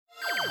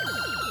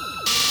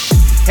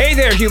Hey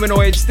there,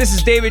 humanoids. This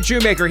is David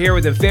Shoemaker here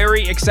with a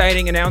very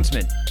exciting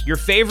announcement. Your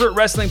favorite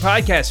wrestling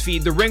podcast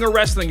feed, The Ringer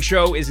Wrestling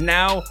Show, is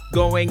now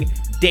going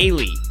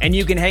daily. And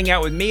you can hang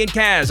out with me and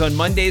Kaz on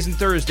Mondays and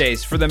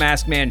Thursdays for The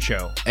Masked Man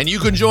Show. And you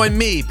can join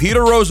me,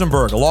 Peter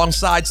Rosenberg,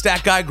 alongside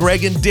Stat Guy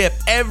Greg and Dip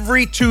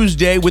every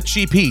Tuesday with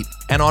Cheap Heat.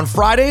 And on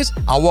Fridays,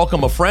 I'll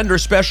welcome a friend or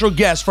special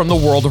guest from the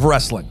world of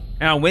wrestling.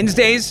 And on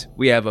Wednesdays,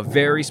 we have a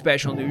very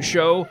special new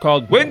show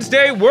called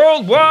Wednesday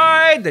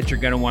Worldwide that you're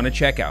going to want to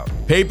check out.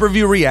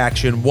 Pay-per-view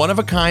reaction,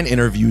 one-of-a-kind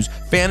interviews,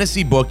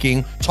 fantasy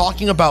booking,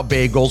 talking about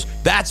bagels.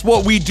 That's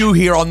what we do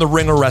here on The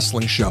Ringer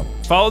Wrestling Show.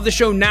 Follow the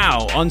show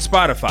now on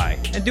Spotify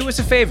and do us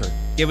a favor.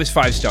 Give us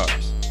 5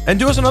 stars. And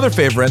do us another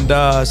favor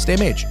and stay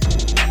mage.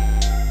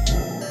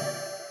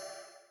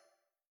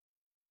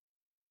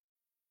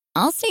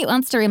 Allstate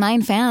wants to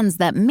remind fans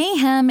that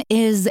mayhem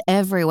is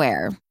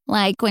everywhere.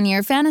 Like when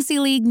your fantasy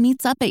league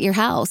meets up at your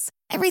house.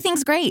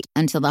 Everything's great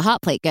until the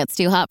hot plate gets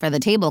too hot for the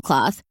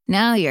tablecloth.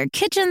 Now your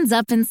kitchen's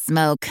up in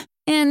smoke.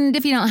 And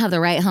if you don't have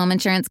the right home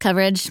insurance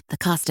coverage, the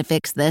cost to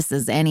fix this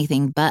is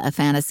anything but a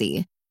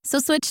fantasy. So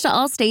switch to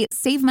Allstate,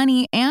 save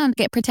money, and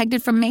get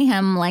protected from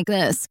mayhem like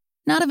this.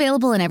 Not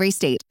available in every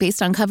state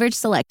based on coverage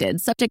selected,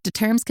 subject to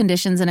terms,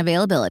 conditions, and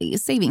availability.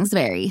 Savings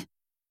vary.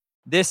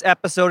 This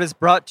episode is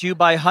brought to you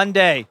by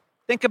Hyundai.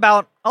 Think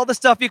about all the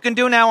stuff you can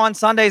do now on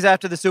Sundays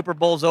after the Super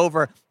Bowl's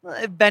over.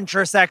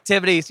 Adventurous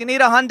activities. You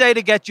need a Hyundai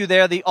to get you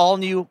there. The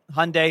all-new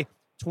Hyundai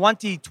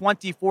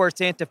 2024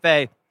 Santa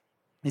Fe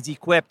is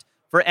equipped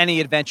for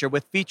any adventure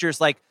with features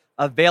like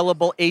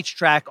available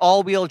H-Track,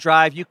 all-wheel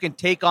drive. You can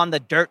take on the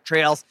dirt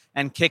trails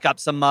and kick up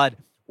some mud.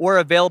 Or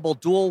available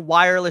dual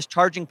wireless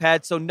charging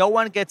pads so no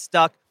one gets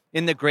stuck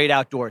in the great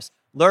outdoors.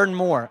 Learn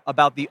more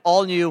about the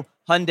all-new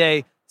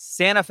Hyundai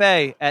Santa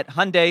Fe at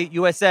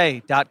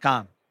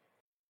HyundaiUSA.com.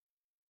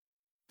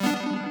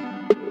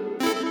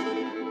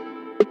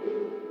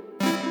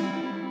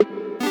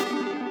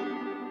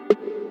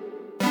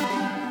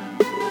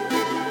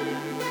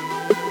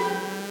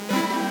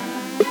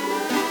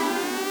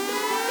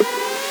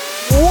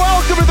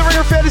 Welcome to the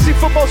Ringer Fantasy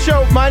Football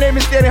Show. My name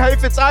is Danny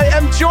Heifetz. I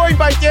am joined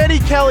by Danny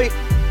Kelly.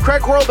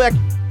 Craig Horlbeck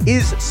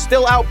is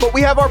still out, but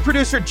we have our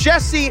producer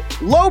Jesse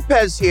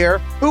Lopez here,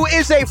 who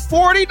is a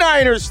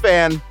 49ers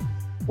fan.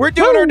 We're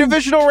doing our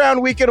Divisional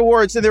Round Weekend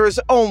Awards, and there is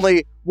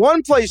only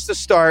one place to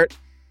start.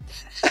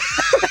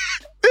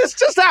 This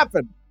just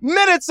happened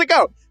minutes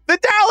ago. The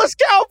Dallas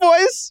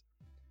Cowboys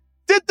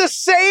did the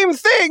same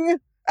thing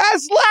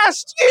as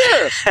last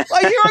year.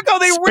 A year ago,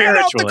 they ran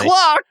out the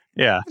clock.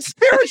 Yeah.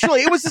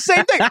 Spiritually, it was the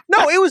same thing.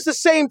 No, it was the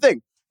same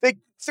thing.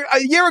 A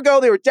year ago,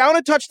 they were down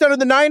a touchdown to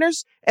the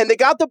Niners, and they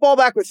got the ball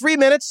back with 3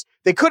 minutes.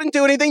 They couldn't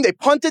do anything. They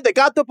punted. They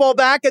got the ball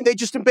back, and they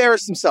just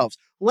embarrassed themselves.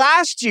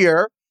 Last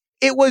year,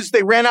 it was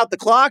they ran out the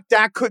clock.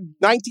 Dak could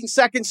 19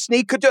 seconds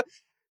sneak. Could do.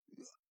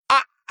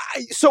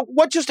 So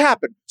what just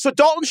happened? So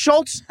Dalton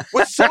Schultz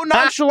was so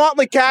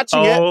nonchalantly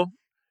catching it.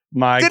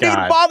 My Didn't God.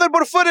 even bother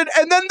to put it.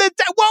 And then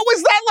what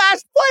was that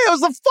last play? It was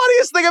the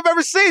funniest thing I've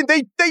ever seen.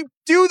 They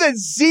do the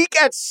Zeke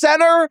at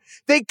center.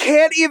 They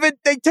take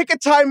a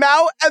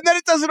timeout, and then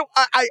it doesn't.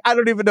 I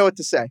don't even know what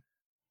to say.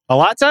 A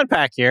lot to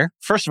unpack here.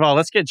 First of all,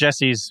 let's get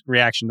Jesse's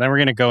reaction. Then we're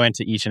going to go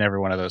into each and every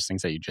one of those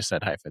things that you just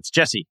said, Heifetz.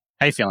 Jesse,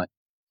 how you feeling?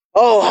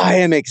 Oh, I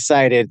am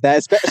excited.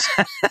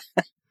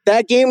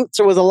 That game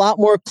was a lot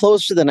more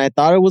closer than I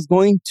thought it was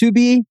going to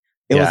be.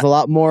 It was a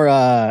lot more,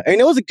 and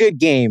it was a good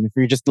game if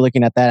you're just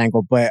looking at that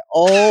angle. But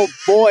oh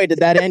boy, did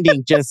that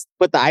ending just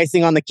put the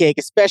icing on the cake,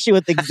 especially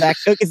with the exact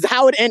is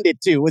how it ended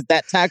too, with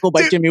that tackle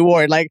by Jimmy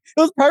Ward. Like, it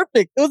was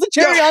perfect. It was a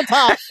cherry on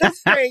top. It was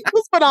great. It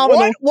was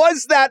phenomenal. What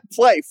was that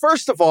play?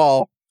 First of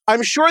all,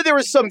 I'm sure there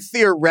was some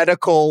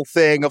theoretical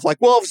thing of like,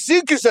 well, if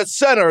Zeke is at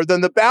center,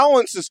 then the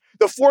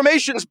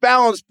formation's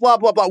balanced, blah,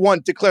 blah, blah.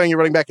 One, declaring your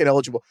running back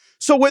ineligible.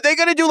 So were they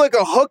going to do like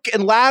a hook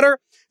and ladder?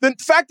 The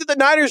fact that the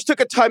Niners took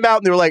a timeout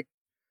and they were like,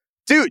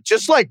 dude,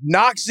 just like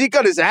knock Zeke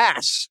on his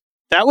ass.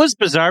 That was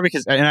bizarre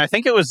because, and I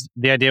think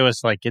the idea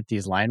was like get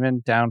these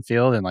linemen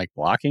downfield and like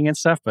blocking and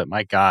stuff. But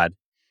my God,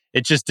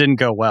 it just didn't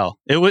go well.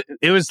 It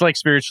was like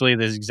spiritually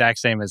the exact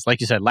same as,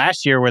 like you said,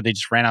 last year where they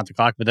just ran out the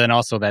clock, but then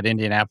also that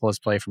Indianapolis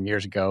play from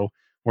years ago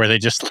where they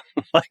just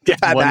like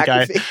had one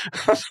guy.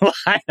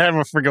 I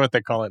don't forget what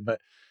they call it, but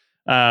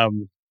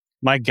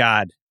my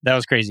God, that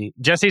was crazy.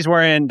 Jesse's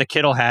wearing the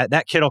Kittle hat.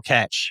 That Kittle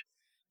catch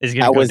is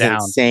going to go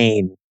down.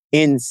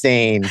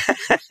 Insane.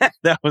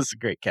 That was a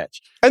great catch.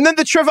 And then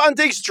the Trevon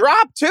Diggs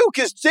drop too,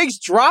 because Diggs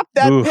dropped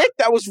that pick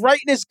that was right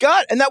in his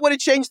gut, and that would have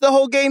changed the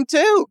whole game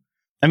too.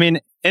 I mean,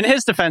 in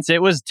his defense, it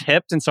was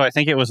tipped, and so I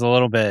think it was a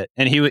little bit,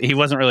 and he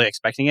wasn't really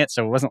expecting it,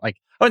 so it wasn't like,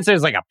 I wouldn't say it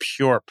was like a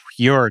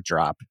pure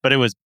drop, but it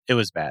was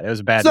bad. It was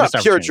a bad. It's not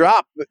a pure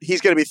drop, but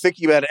he's going to be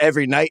thinking about it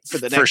every night for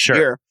the next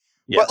year.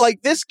 Yes. But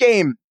like this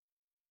game,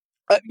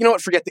 you know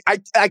what? Forget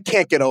I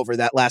can't get over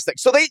that last thing.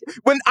 So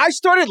when I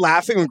started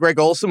laughing when Greg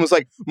Olsen was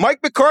like, Mike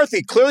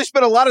McCarthy clearly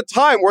spent a lot of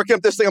time working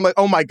up this thing. I'm like,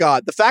 oh my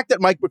God, the fact that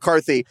Mike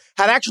McCarthy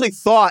had actually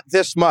thought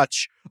this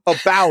much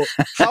about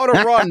how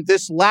to run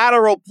this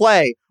lateral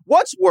play.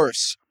 What's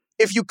worse?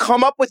 if you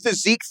come up with the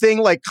Zeke thing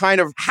like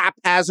kind of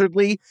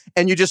haphazardly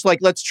and you just like,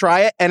 let's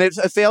try it and it's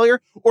a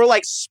failure, or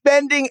like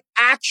spending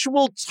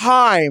actual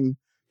time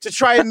to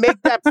try and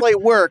make that play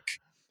work,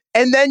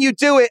 and then you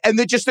do it and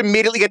then just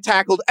immediately get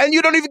tackled and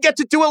you don't even get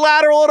to do a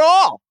lateral at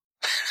all.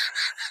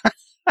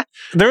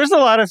 There was a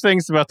lot of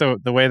things about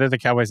the way that the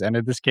Cowboys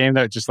ended this game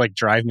that just like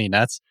drive me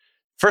nuts.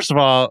 First of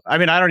all, I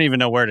mean, I don't even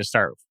know where to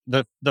start.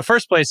 The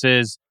first place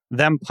is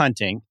them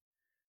punting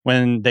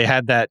when they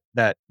had that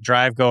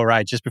drive go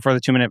right just before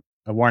the 2-minute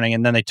warning,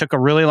 and then they took a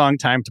really long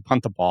time to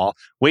punt the ball,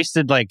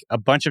 wasted like a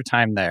bunch of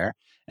time there,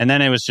 and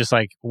then it was just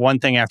like one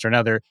thing after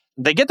another.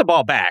 They get the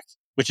ball back,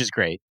 which is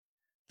great.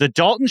 The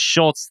Dalton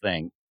Schultz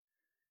thing,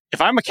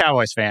 if I'm a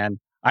Cowboys fan,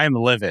 I am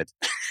livid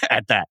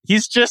at that.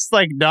 He's just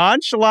like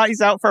nonchalant.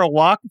 He's out for a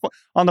walk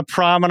on the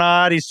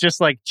promenade. He's just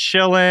like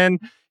chilling.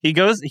 He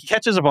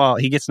catches a ball.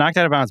 He gets knocked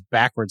out of bounds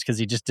backwards because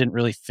he just didn't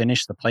really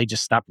finish the play,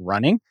 just stopped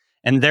running.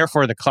 And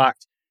therefore the clock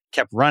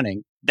kept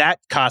running. That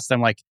cost them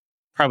like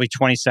probably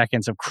 20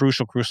 seconds of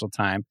crucial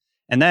time.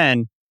 And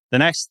then the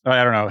next,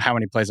 I don't know how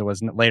many plays it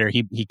was later,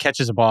 he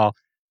catches a ball,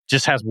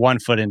 just has 1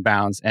 foot in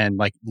bounds and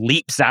like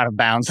leaps out of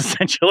bounds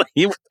essentially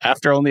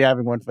after only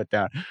having 1 foot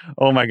down.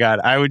 Oh my God.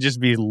 I would just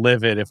be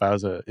livid if I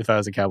was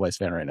a Cowboys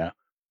fan right now.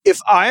 If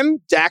I'm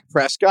Dak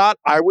Prescott,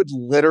 I would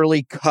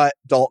literally cut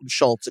Dalton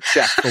Schultz a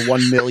check for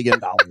 $1 million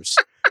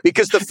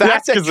because the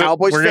fact that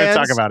Cowboys we're fans,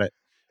 going to talk about it.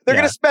 They're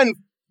going to spend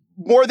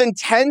more than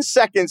 10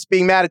 seconds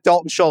being mad at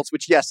Dalton Schultz,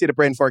 which, yes, he had a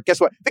brain fart.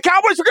 Guess what? The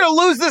Cowboys were going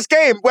to lose this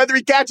game, whether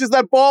he catches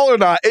that ball or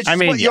not. It's just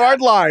what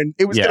yard line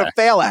it was going to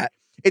fail at.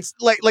 It's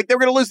like they were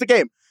going to lose the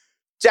game.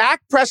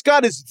 Dak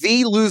Prescott is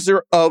the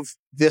loser of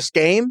this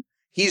game.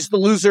 He's the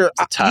loser,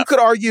 you could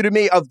argue to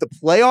me, of the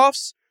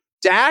playoffs.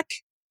 Dak,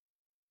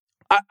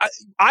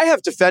 I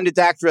have defended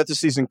Dak throughout the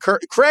season.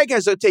 Craig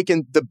has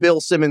taken the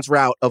Bill Simmons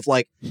route of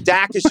like,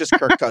 Dak is just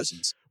Kirk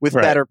Cousins with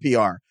better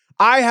PR.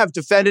 I have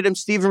defended him.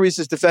 Stephen Reese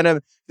has defended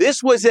him.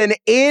 This was an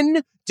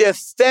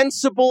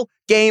indefensible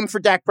game for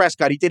Dak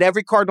Prescott. He did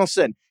every Cardinal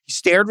sin. He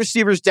stared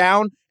receivers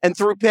down and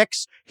threw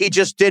picks. He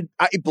just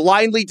he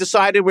blindly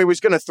decided where he was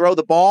going to throw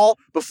the ball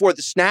before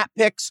the snap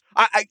picks.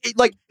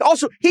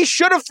 Also, he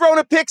should have thrown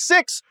a pick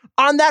six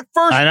on that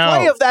first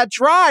play of that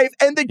drive,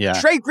 and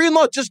Trey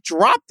Greenlaw just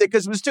dropped it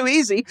because it was too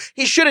easy.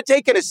 He should have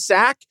taken a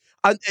sack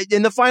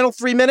in the final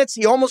 3 minutes.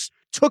 He almost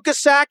took a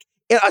sack,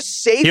 a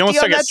safety on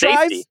that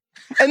drive.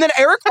 And then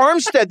Eric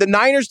Armstead, the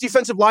Niners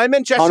defensive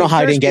lineman, Jesse, I don't know how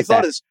I didn't get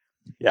that.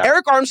 Yeah.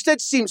 Eric Armstead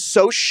seems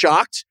so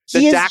shocked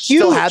that Dak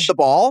still had the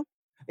ball.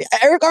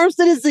 Eric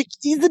Armstead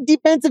he's a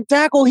defensive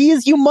tackle. He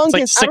is humongous.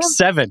 It's like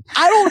 6'7".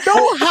 I don't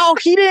know how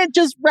he didn't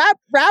just wrap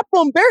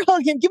him, bear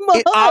hug him, give him a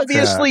hug. It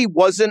obviously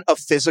wasn't a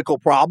physical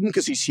problem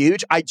because he's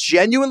huge. I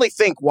genuinely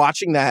think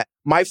watching that,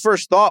 my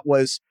first thought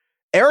was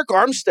Eric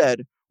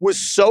Armstead was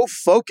so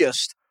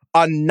focused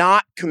on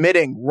not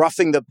committing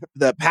roughing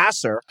the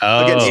passer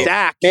against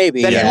Dak that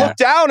he looked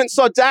down and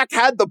saw Dak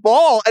had the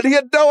ball and he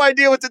had no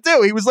idea what to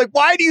do. He was like,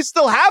 why do you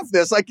still have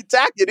this? Like,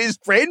 Dak, his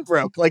brain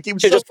broke. Like, he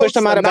was just pushed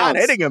him out of bounds,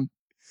 not hitting him.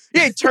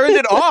 Yeah, he turned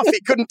it off. He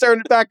couldn't turn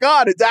it back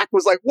on. And Dak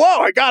was like,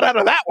 whoa, I got out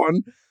of that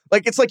one.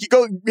 Like, it's like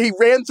he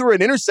ran through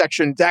an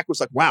intersection. Dak was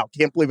like, wow,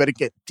 can't believe I didn't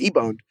get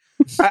T-boned.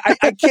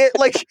 I can't,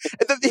 like,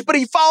 but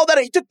he followed that.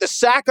 He took the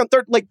sack on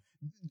third. Like,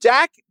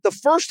 Dak, the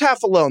first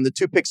half alone, the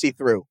 2 picks he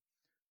threw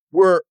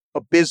were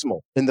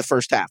abysmal in the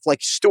first half.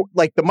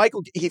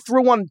 He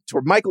threw one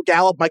toward Michael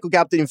Gallup. Michael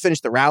Gallup didn't even finish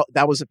the route.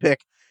 That was a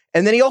pick.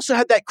 And then he also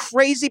had that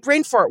crazy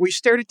brain fart where he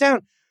stared it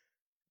down.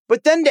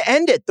 But then to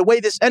end it, the way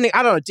this ending,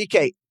 I don't know,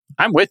 DK.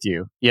 I'm with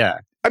you. Yeah.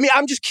 I mean,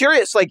 I'm just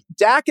curious, like,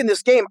 Dak in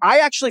this game, I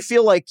actually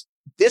feel like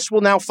this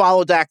will now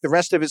follow Dak the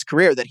rest of his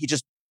career, that he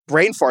just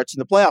brain farts in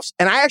the playoffs.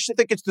 And I actually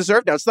think it's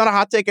deserved now. It's not a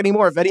hot take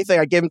anymore. If anything,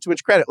 I give him too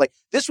much credit. Like,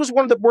 this was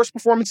one of the worst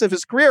performances of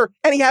his career,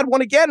 and he had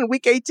one again in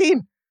week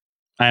 18.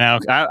 I know.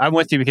 I'm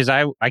with you because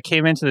I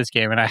came into this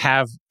game, and I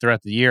have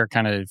throughout the year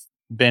kind of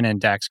been in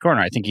Dak's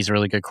corner. I think he's a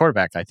really good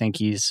quarterback. I think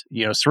he's,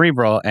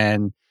 cerebral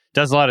and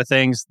does a lot of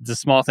things, the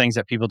small things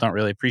that people don't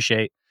really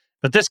appreciate.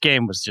 But this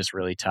game was just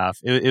really tough.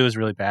 It was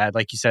really bad.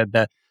 Like you said,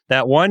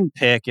 that one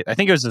pick, I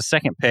think it was the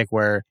second pick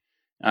where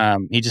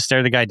he just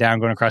stared the guy down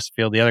going across the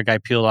field. The other guy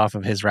peeled off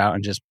of his route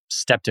and just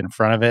stepped in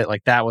front of it.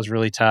 Like, that was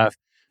really tough.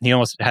 He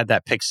almost had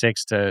that pick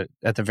six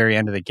at the very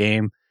end of the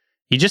game.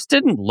 He just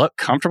didn't look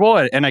comfortable.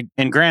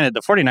 And granted,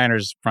 the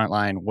 49ers front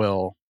line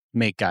will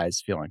make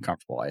guys feel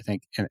uncomfortable, I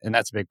think. And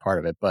that's a big part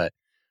of it. But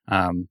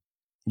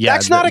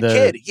Dak's not a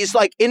kid. He's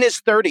like in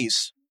his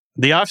 30s.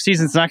 The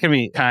offseason's not going to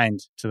be kind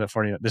to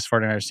this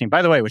 49ers team,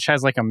 by the way, which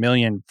has like 1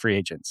 million free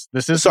agents.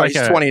 This is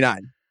he's 29.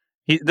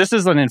 This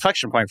is an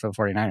inflection point for the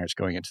 49ers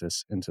going into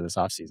this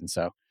offseason.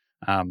 So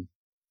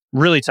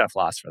really tough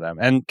loss for them.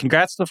 And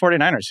congrats to the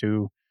 49ers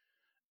who,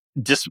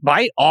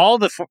 despite all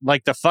the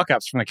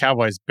fuck-ups from the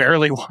Cowboys,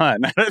 barely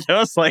won. I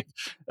think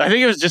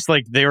it was just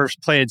like they were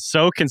playing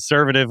so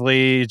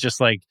conservatively,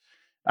 just like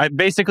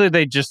basically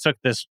they just took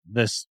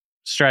this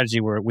strategy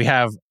where we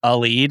have a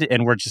lead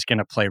and we're just going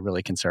to play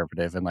really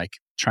conservative and like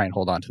try and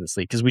hold on to this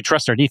lead because we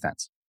trust our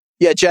defense.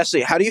 Yeah,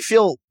 Jesse, how do you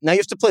feel? Now you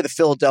have to play the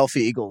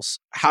Philadelphia Eagles.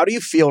 How do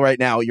you feel right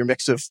now, your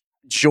mix of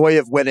joy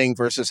of winning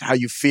versus how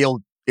you feel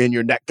in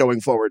your neck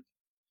going forward?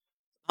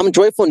 I'm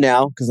joyful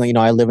now because,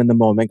 I live in the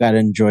moment. Got to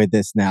enjoy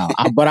this now.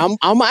 But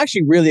I'm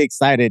actually really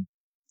excited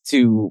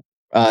to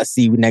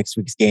see next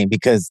week's game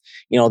because,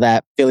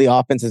 that Philly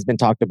offense has been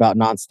talked about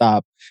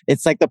nonstop.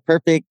 It's like the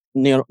perfect,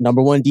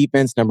 number one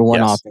defense, number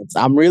one offense.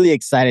 I'm really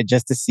excited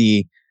just to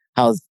see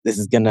how this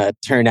is going to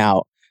turn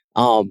out.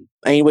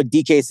 What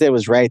DK said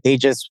was right. They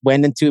just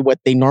went into what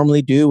they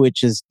normally do,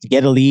 which is to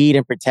get a lead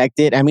and protect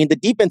it. I mean, the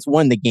defense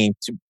won the game,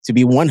 to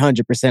be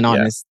 100%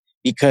 honest,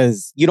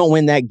 because you don't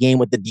win that game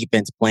with the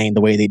defense playing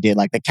the way they did.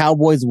 Like, the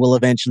Cowboys will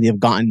eventually have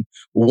gotten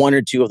one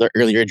or two of their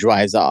earlier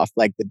drives off.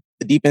 Like,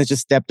 the defense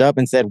just stepped up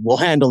and said, we'll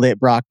handle it,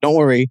 Brock. Don't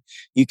worry.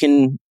 You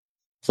can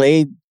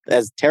play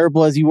as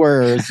terrible as you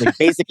were, or as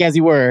basic as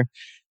you were,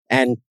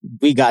 and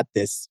we got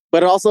this.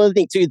 But also, the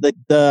thing too,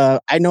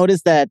 I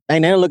noticed that, I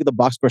never look at the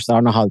box score, so I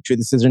don't know how true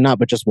this is or not,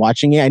 but just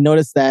watching it, I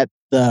noticed that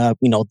the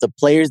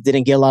players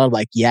didn't get a lot of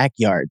yak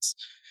yards.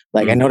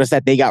 I noticed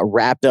that they got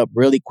wrapped up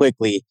really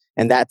quickly.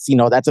 And that's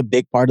a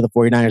big part of the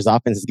 49ers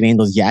offense is getting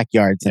those yak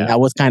yards. And that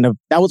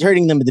was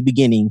hurting them at the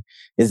beginning,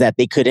 is that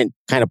they couldn't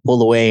kind of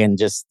pull away and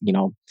just,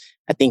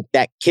 I think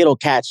that Kittle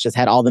catch just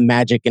had all the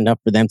magic enough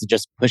for them to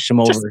just push him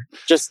over.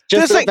 Just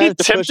like he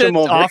tipped it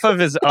off of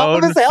his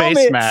own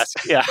face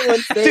mask. Yeah.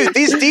 Dude,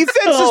 these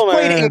defenses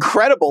played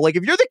incredible. Like,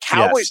 if you're the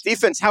Cowboys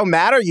defense, how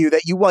mad are you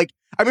that you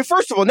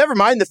first of all, never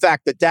mind the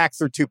fact that Dak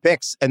threw 2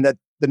 picks and that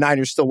the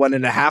Niners still went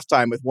into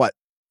halftime with what?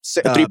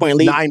 A 3-point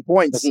lead. 9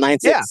 points.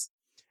 That's 9-6. Yeah.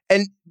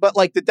 But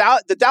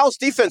the Dallas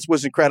defense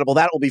was incredible.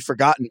 That will be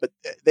forgotten, but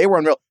they were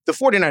unreal. The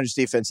 49ers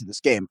defense in this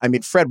game, I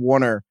mean, Fred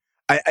Warner,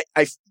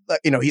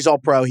 he's all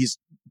pro.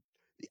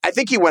 I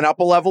think he went up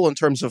a level in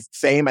terms of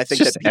fame. I think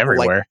just that people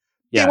everywhere.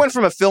 He went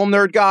from a film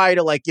nerd guy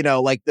to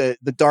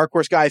the dark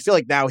horse guy. I feel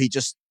like now he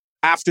just,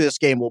 after this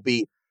game, will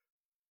be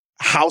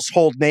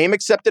household name,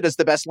 accepted as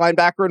the best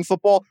linebacker in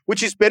football,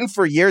 which he's been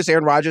for years.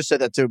 Aaron Rodgers said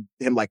that to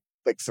him like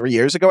 3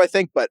 years ago, I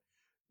think. But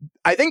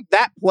I think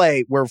that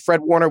play where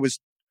Fred Warner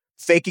was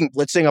faking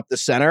blitzing up the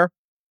center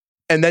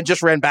and then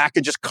just ran back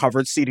and just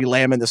covered CeeDee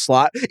Lamb in the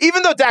slot,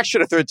 even though Dak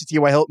should have thrown it to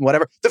T.Y. Hilton,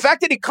 whatever. The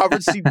fact that he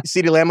covered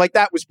CeeDee Lamb like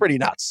that was pretty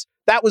nuts.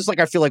 That was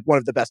I feel like one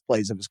of the best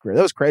plays of his career.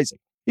 That was crazy.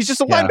 He's just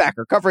a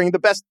linebacker covering the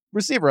best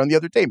receiver on the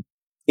other team.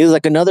 He was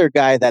like another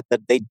guy that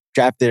they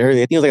drafted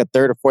early. I think it was like a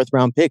 3rd or 4th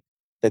round pick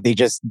that they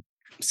just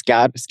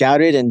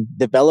scouted and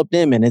developed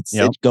him. And it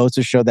goes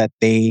to show that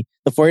the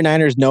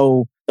 49ers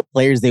know the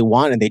players they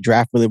want and they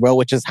draft really well,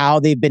 which is how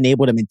they've been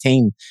able to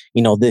maintain,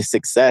 this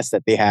success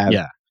that they have.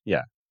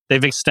 Yeah.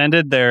 They've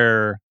extended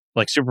their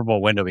Super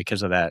Bowl window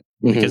because of that,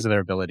 because of their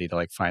ability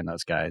to find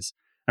those guys.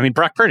 I mean,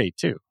 Brock Purdy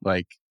too,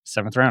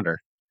 7th rounder.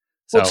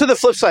 So, well, to the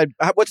flip side,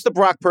 what's the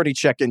Brock Purdy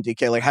check-in,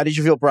 DK? How did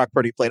you feel Brock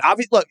Purdy played?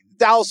 Look,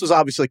 Dallas was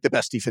obviously the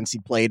best defense he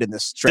played in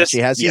this stretch he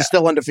has. He's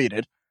still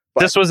undefeated.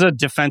 But this was a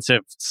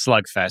defensive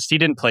slugfest. He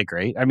didn't play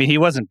great. I mean, he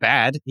wasn't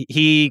bad.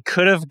 He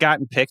could have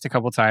gotten picked a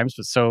couple times,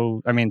 but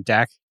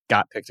Dak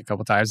got picked a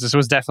couple times. This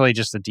was definitely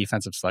just a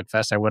defensive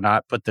slugfest. I would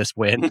not put this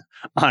win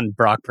on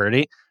Brock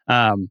Purdy.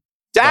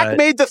 Dak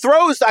made the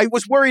throws. I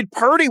was worried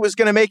Purdy was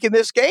going to make in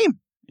this game.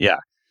 Yeah.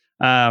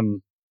 I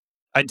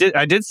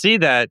did see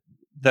that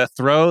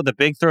the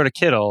big throw to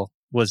Kittle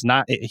was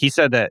not, he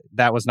said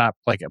that was not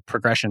a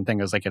progression thing.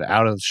 It was an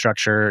out of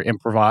structure,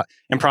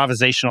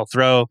 improvisational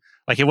throw.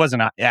 It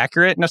wasn't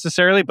accurate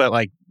necessarily,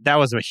 but that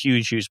was a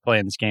huge play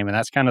in this game. And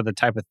that's kind of the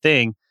type of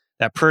thing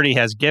that Purdy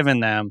has given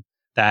them,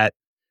 that,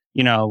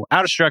 out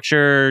of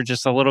structure,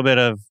 just a little bit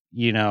of,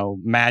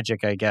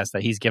 magic, I guess,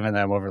 that he's given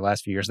them over the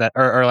last few years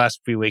or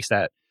last few weeks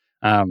that,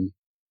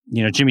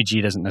 Jimmy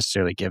G doesn't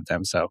necessarily give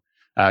them. So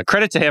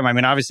credit to him. I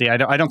mean, obviously, I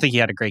don't think he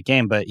had a great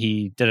game, but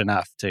he did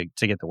enough to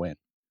get the win.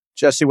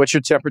 Jesse, what's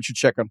your temperature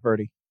check on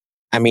Purdy?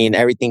 I mean,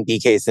 everything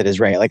DK said is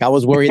right. I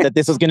was worried that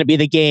this was going to be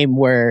the game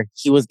where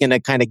he was going to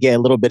kind of get a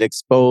little bit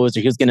exposed,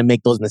 or he was going to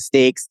make those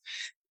mistakes.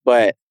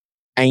 But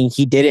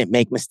he didn't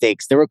make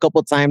mistakes. There were a couple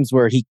of times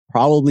where he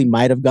probably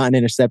might have gotten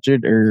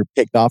intercepted or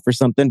picked off or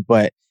something,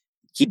 but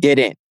he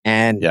didn't.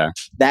 And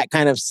that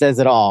kind of says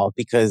it all,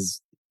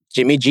 because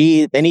Jimmy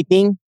G, if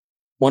anything,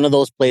 one of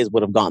those plays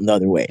would have gone the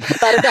other way,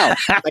 without a doubt.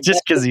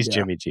 Just because he's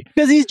Jimmy G.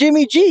 Because he's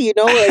Jimmy G,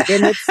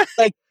 and it's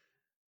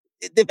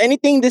if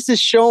anything, this has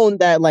shown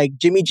that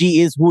Jimmy G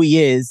is who he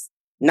is,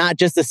 not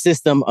just a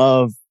system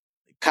of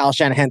Kyle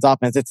Shanahan's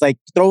offense. It's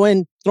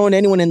throwing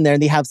anyone in there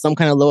and they have some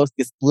kind of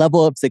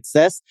level of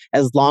success,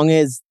 as long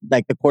as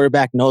the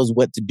quarterback knows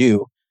what to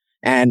do.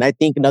 And I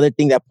think another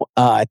thing that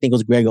I think it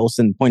was Greg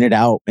Olsen pointed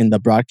out in the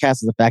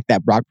broadcast is the fact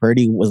that Brock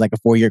Purdy was a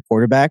 4-year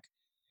quarterback,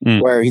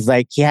 where he's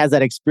he has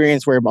that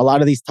experience where a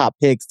lot of these top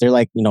picks, they're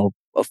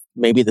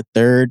maybe the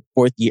third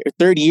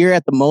year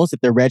at the most,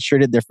 if they're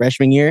redshirted their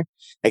freshman year.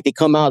 They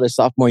come out their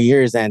sophomore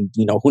years, and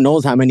who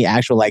knows how many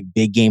actual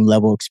big game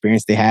level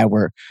experience they had,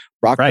 where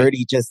Brock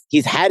Purdy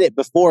he's had it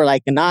before,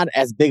 not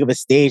as big of a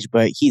stage,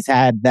 but he's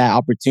had that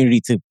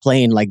opportunity to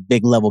play in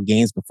big level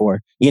games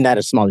before, even at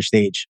a smaller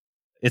stage.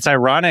 It's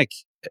ironic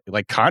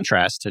like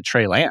contrast to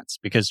Trey Lance,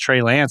 because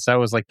Trey Lance, that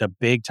was like the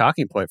big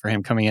talking point for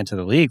him coming into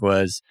the league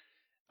was,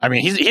 I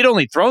mean, he'd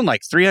only thrown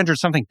like 300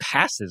 something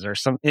passes or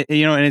some,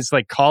 you know, in his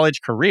like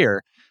college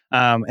career.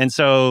 And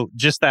so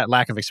just that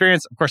lack of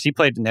experience, of course, he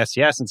played in the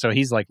FCS. And so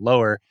he's like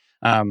lower,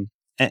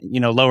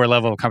 lower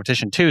level of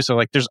competition too. So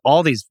like there's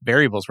all these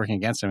variables working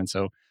against him. And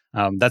so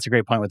that's a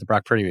great point with the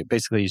Brock Purdy.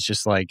 Basically, he's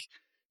just like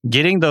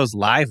getting those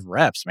live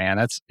reps,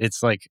 man.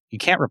 It's like you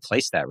can't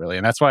replace that really.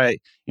 And that's why,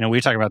 you know, we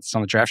were talking about this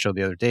on the draft show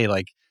the other day.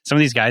 Like some of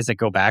these guys that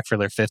go back for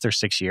their 5th or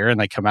 6th year and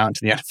they come out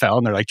into the NFL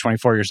and they're like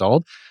 24 years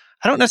old.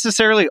 I don't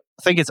necessarily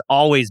think it's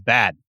always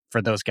bad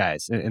for those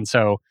guys. And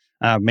so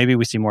maybe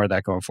we see more of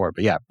that going forward.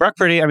 But yeah, Brock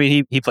Purdy, I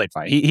mean, he played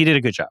fine. He did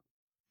a good job.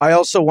 I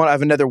also want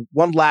to have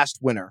one last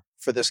winner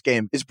for this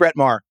game is Brett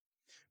Maher.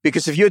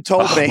 Because if you had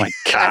told me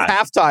at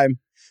halftime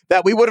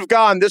that we would have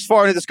gone this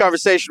far into this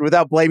conversation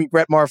without blaming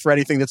Brett Maher for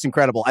anything, that's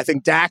incredible. I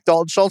think Dak,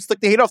 Dalton Schultz took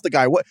the heat off the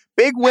guy. What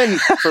big win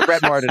for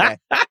Brett Maher today.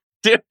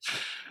 Dude,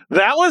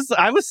 I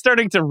was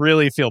starting to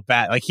really feel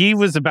bad. Like he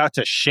was about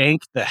to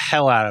shank the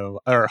hell out of,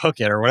 or hook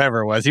it or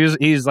whatever it was.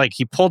 He's like,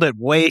 he pulled it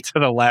way to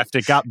the left.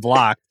 It got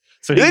blocked.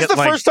 So this is the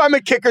first time a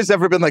kicker's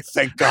ever been like,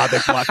 thank God they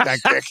blocked that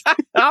kick.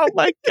 Oh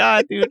my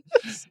God, dude.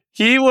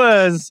 He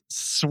was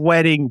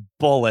sweating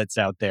bullets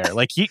out there.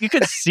 Like you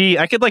could see,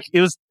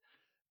 it was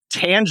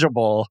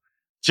tangible,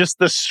 just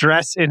the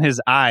stress in his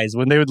eyes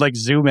when they would like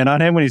zoom in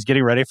on him when he's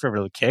getting ready for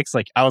the kicks.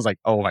 Like I was like,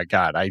 oh my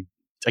God, I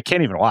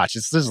can't even watch.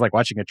 This is like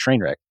watching a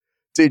train wreck.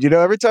 Dude, you know,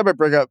 every time I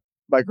bring up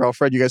my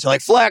girlfriend, you guys are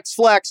like, flex,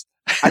 flex.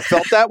 I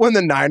felt that when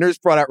the Niners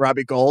brought out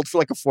Robbie Gould for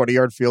like a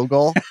 40-yard field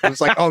goal. I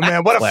was like, oh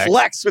man, what a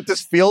flex with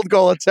this field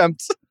goal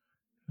attempt.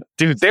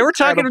 Dude, they were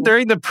talking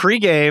during the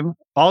pregame.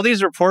 All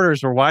these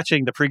reporters were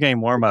watching the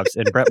pregame warmups,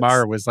 and Brett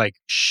Maher was like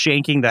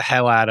shanking the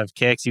hell out of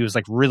kicks. He was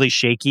like really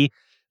shaky.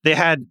 They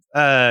had,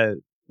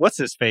 what's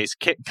his face?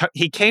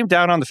 He came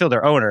down on the field,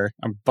 their owner.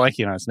 I'm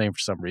blanking on his name for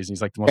some reason.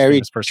 He's like the most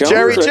famous person.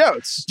 Jerry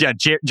Jones. Yeah,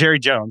 Jerry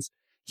Jones.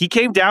 He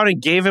came down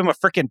and gave him a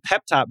freaking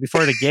pep talk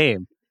before the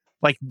game.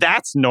 Like,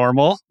 that's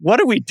normal.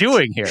 What are we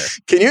doing here?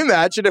 Can you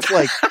imagine if,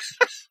 like,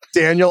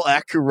 Daniel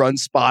Eck, who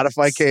runs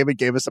Spotify, came and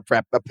gave us a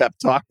pep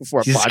talk before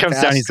a podcast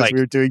comes down, he's like,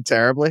 we were doing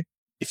terribly?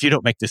 If you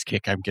don't make this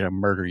kick, I'm going to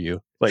murder you.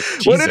 Like,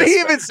 what did he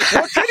even say?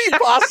 What could he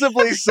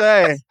possibly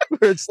say?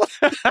 It's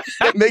like,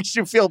 it makes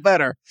you feel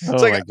better. It's oh,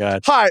 like, my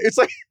God. Hi, it's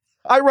like,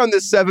 I run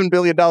this $7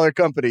 billion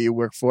company you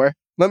work for.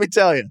 Let me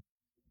tell you.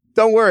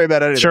 Don't worry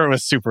about it. Sure, it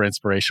was super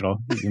inspirational.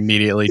 He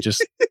immediately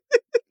just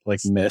like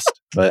missed.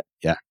 But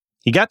yeah,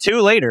 he got 2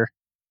 later.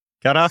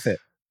 Got off it.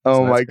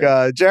 Oh my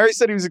God. Jerry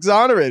said he was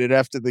exonerated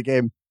after the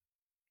game.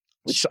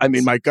 Which, I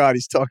mean, my God,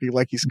 he's talking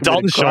like he's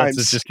committed Dalton crimes.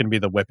 Schultz is just going to be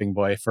the whipping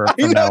boy from I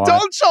know, now on.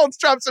 Dalton Schultz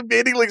drops a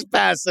meaningless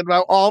pass and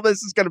all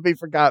this is going to be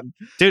forgotten.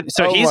 Dude,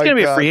 so he's going to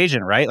be a free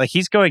agent, right? Like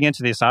he's going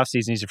into this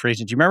offseason, he's a free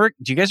agent.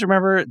 Do you guys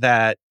remember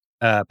that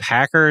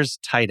Packers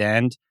tight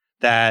end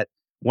that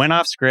went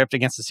off script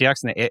against the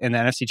Seahawks in the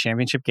NFC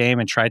Championship game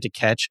and tried to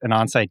catch an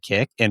onside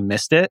kick and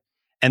missed it?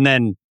 And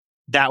then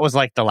that was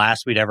like the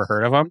last we'd ever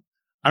heard of him.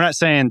 I'm not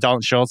saying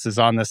Dalton Schultz is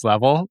on this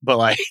level, but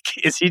like,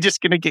 is he just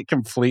going to get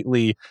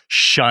completely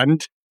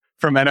shunned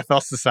from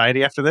NFL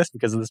society after this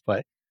because of this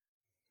play?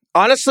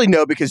 Honestly,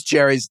 no, because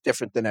Jerry's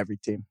different than every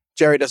team.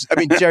 Jerry doesn't. I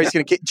mean,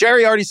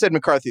 Jerry already said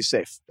McCarthy's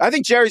safe. I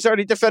think Jerry's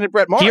already defended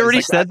Brett Maher. He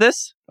already said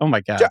this? Oh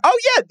my God. Oh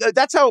yeah,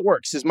 that's how it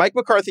works. Is Mike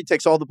McCarthy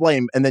takes all the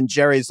blame, and then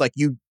Jerry's like,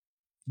 you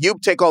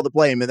take all the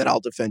blame, and then I'll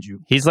defend you.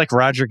 He's like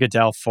Roger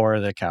Goodell for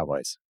the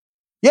Cowboys.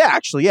 Yeah,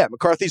 actually, yeah.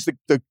 McCarthy's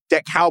the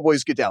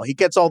Cowboys Goodell. He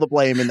gets all the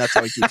blame, and that's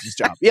how he keeps his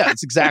job. Yeah,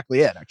 that's exactly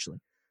it, actually.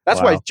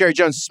 That's why Jerry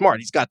Jones is smart.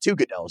 He's got 2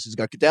 Goodells. He's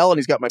got Goodell, and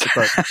he's got Mike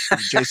McCarthy.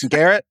 Jason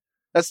Garrett.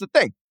 That's the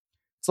thing.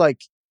 It's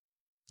like,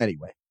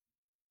 anyway.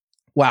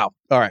 Wow.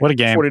 All right. What a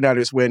game.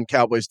 49ers win.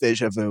 Cowboys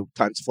deja vu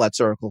times flat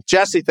circle.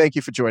 Jesse, thank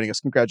you for joining us.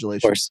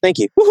 Congratulations. Of course. Thank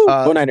you.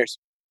 Go Niners.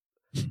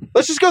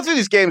 Let's just go through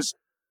these games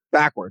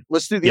backward.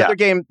 Let's do the other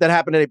game that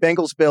happened today.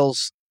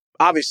 Bengals-Bills.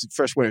 Obviously,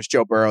 first winner is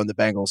Joe Burrow and the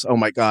Bengals. Oh,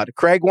 my God.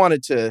 Craig was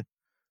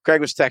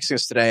texting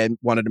us today and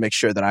wanted to make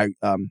sure that I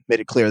made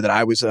it clear that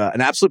I was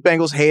an absolute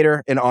Bengals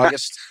hater in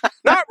August.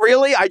 Not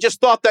really. I just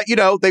thought that,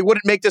 they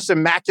wouldn't make this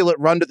immaculate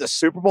run to the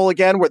Super Bowl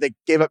again where they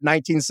gave up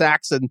 19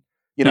 sacks and,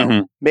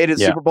 made it a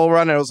Super Bowl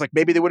run. And I was like,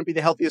 maybe they wouldn't be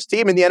the healthiest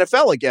team in the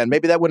NFL again.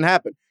 Maybe that wouldn't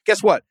happen.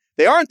 Guess what?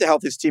 They aren't the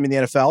healthiest team in the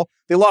NFL.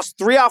 They lost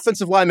 3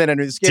 offensive linemen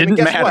into this game.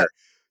 Didn't matter. What?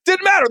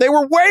 Didn't matter. They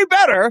were way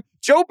better.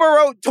 Joe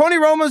Burrow, Tony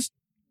Romo's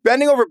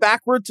bending over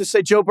backward to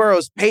say Joe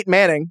Burrow's Peyton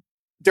Manning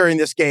during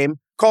this game,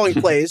 calling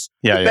plays.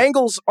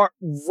 Bengals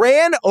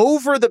ran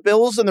over the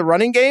Bills in the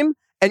running game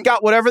and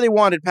got whatever they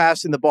wanted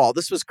passing the ball.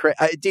 This was crazy.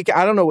 DK,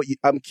 I don't know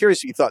I'm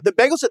curious what you thought. The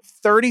Bengals had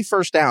 30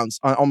 first downs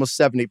on almost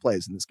 70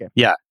 plays in this game.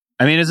 Yeah.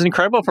 I mean, it's an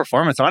incredible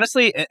performance,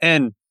 honestly.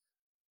 And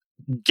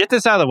get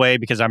this out of the way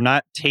because I'm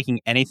not taking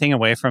anything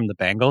away from the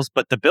Bengals,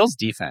 but the Bills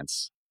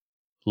defense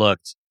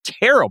looked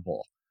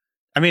terrible.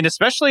 I mean,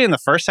 especially in the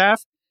first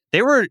half.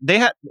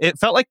 it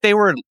felt like they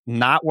were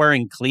not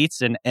wearing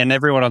cleats and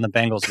everyone on the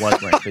Bengals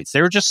was wearing cleats.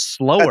 They were just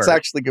slower. That's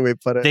actually a good way to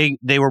put it.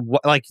 They were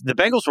like, the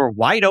Bengals were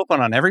wide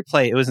open on every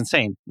play. It was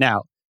insane.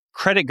 Now,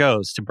 credit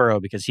goes to Burrow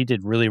because he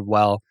did really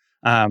well,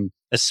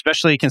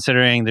 especially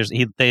considering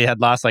they had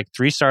lost like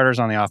 3 starters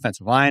on the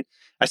offensive line.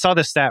 I saw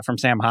this stat from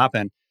Sam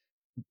Hoppen.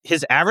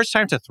 His average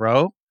time to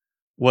throw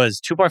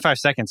was 2.5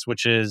 seconds,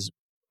 which is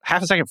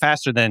half a second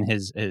faster than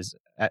his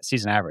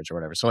season average or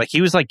whatever. So like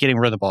he was like getting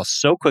rid of the ball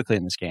so quickly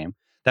in this game.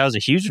 That was a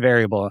huge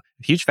variable,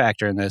 huge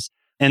factor in this.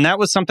 And that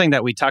was something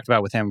that we talked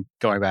about with him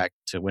going back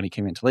to when he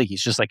came into the league.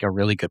 He's just like a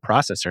really good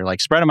processor. Like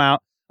spread him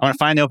out. I want to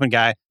find the open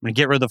guy. I'm going to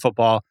get rid of the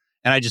football.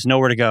 And I just know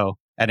where to go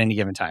at any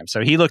given time.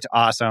 So he looked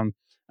awesome.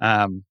 He had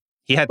 3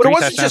 touchdowns. But it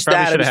wasn't just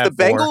that. It was the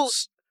 4.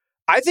 Bengals.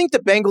 I think the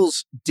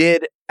Bengals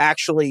did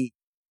actually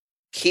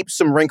keep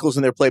some wrinkles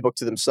in their playbook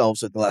to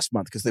themselves at the last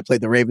month because they played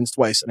the Ravens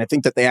twice. And I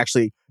think that they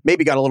actually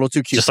maybe got a little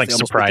too cute. Just like they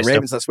almost surprised beat the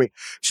Ravens last week.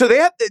 So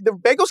the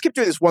Bengals kept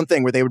doing this one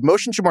thing where they would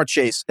motion Jamar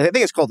Chase. And I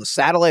think it's called the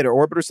satellite or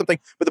orbit or something.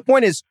 But the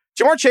point is,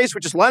 Jamar Chase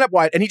would just line up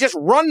wide and he'd just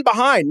run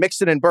behind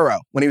Mixon and Burrow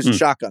when he was in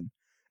shotgun.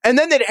 And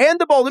then they'd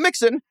hand the ball to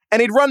Mixon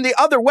and he'd run the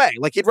other way.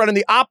 Like he'd run in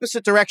the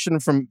opposite direction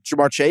from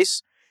Jamar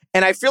Chase.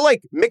 And I feel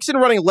like Mixon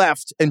running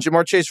left and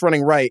Jamar Chase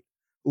running right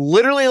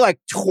literally like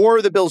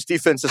tore the Bills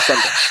defense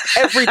asunder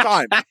every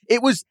time.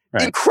 It was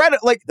incredible.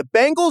 Like the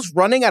Bengals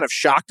running out of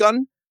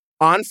shotgun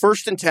on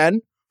 1st and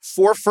 10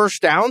 for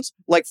first downs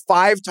like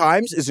 5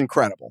 times is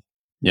incredible.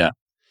 Yeah.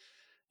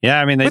 Yeah,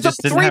 I mean, they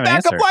just didn't have an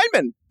answer. 3 backup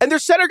linemen, and their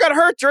center got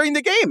hurt during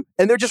the game,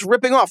 and they're just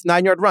ripping off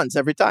 9-yard runs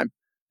every time.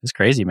 It's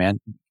crazy, man.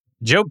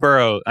 Joe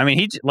Burrow, I mean,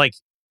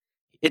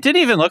 it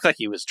didn't even look like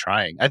he was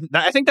trying.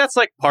 I think that's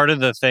like part of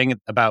the thing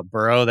about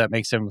Burrow that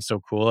makes him so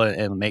cool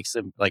and makes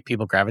him like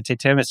people gravitate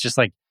to him. It's just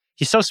like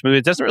he's so smooth.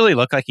 It doesn't really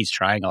look like he's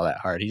trying all that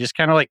hard. He just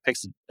kind of like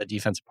picks a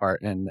defense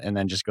apart and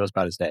then just goes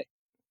about his day.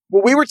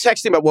 Well, we were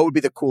texting about what would be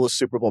the coolest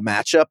Super Bowl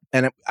matchup,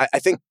 and I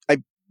think I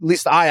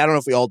don't know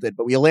if we all did,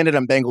 but we landed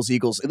on Bengals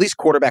Eagles, at least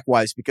quarterback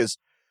wise, because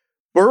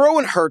Burrow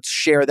and Hurts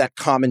share that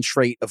common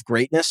trait of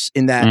greatness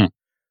in that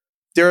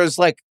there is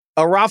like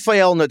a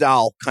Rafael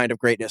Nadal kind of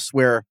greatness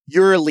where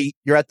you're elite,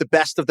 you're at the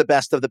best of the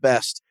best of the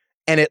best,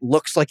 and it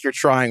looks like you're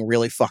trying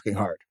really fucking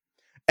hard.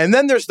 And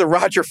then there's the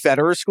Roger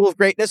Federer school of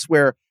greatness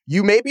where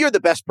you maybe are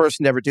the best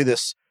person to ever do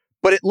this,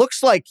 but it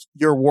looks like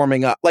you're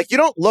warming up. Like you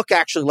don't look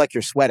actually like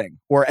you're sweating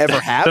or ever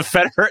have. The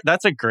Federer,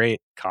 that's a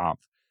great comp.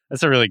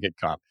 That's a really good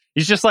comp.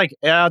 He's just like,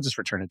 yeah, I'll just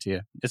return it to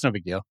you. It's no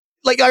big deal.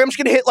 Like, I'm just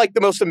going to hit like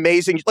the most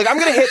amazing, like I'm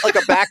going to hit like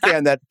a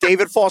backhand that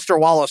David Foster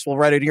Wallace will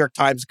write a New York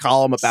Times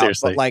column about.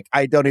 Seriously. But like,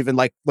 I don't even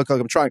like look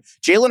like I'm trying.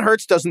 Jalen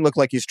Hurts doesn't look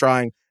like he's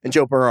trying. And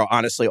Joe Burrow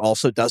honestly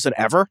also doesn't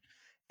ever.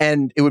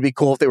 And it would be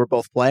cool if they were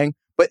both playing.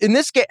 But in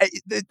this game,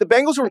 the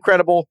Bengals were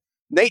incredible.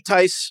 Nate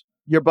Tice,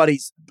 your buddy,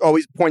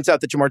 always points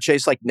out that Jamar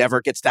Chase like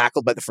never gets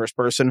tackled by the first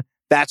person.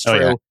 That's true.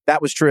 Yeah.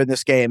 That was true in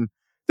this game.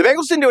 The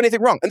Bengals didn't do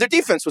anything wrong. And their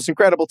defense was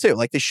incredible too.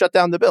 Like they shut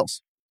down the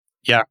Bills.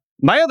 Yeah.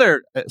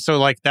 So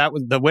like that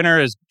was the winner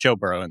is Joe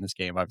Burrow in this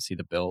game. Obviously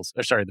the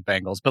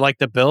Bengals, but like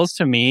the Bills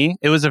to me,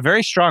 it was a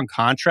very strong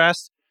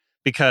contrast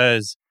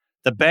because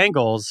the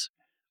Bengals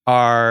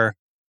are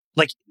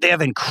like, they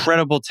have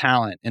incredible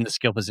talent in the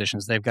skill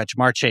positions. They've got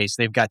Jamar Chase,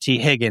 they've got T.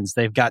 Higgins,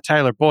 they've got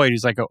Tyler Boyd,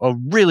 who's like a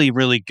really,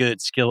 really good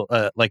skill,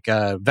 like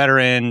a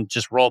veteran,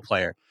 just role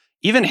player.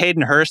 Even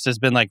Hayden Hurst has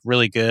been like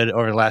really good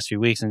over the last few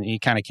weeks, and he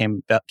kind of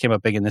came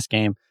up big in this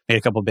game, made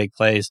a couple big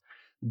plays.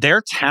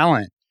 Their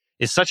talent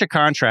is such a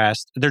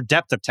contrast. Their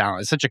depth of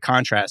talent is such a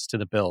contrast to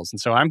the Bills.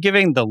 And so I'm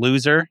giving the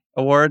loser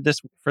award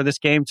for this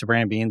game to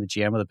Brandon Beane, the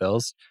GM of the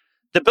Bills.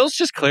 The Bills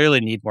just clearly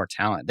need more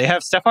talent. They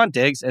have Stephon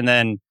Diggs and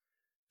then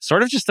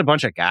sort of just a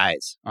bunch of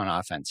guys on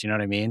offense. You know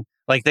what I mean?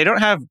 Like they don't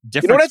have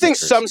different. You know what I think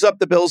speakers. sums up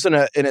the Bills in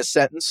a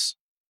sentence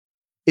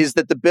is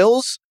that the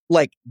Bills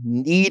like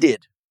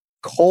needed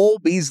Cole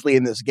Beasley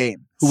in this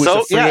game, who was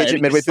a free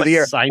agent midway through the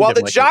year. While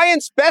the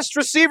Giants' best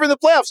receiver in the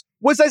playoffs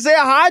was Isaiah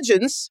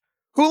Hodgins,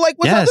 who like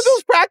was on the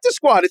Bills practice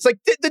squad. It's like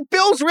the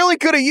Bills really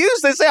could have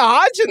used Isaiah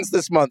Hodgins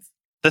this month.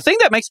 The thing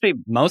that makes me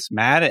most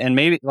mad, and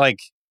maybe like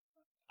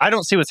I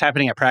don't see what's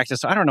happening at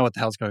practice, so I don't know what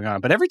the hell's going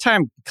on. But every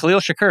time Khalil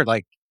Shakur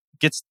like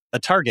gets a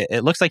target,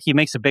 it looks like he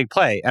makes a big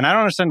play, and I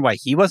don't understand why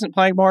he wasn't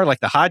playing more. Like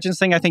the Hodgins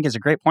thing, I think is a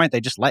great point.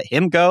 They just let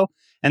him go,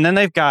 and then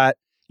they've got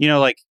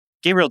like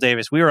Gabriel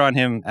Davis. We were on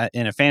him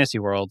in a fantasy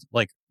world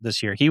like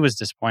this year. He was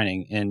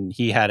disappointing, and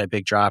he had a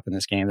big drop in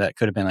this game that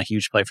could have been a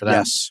huge play for them.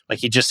 Yes. Like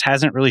he just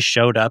hasn't really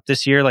showed up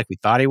this year like we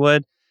thought he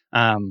would.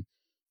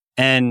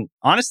 And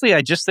honestly,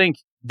 I just think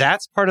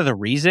that's part of the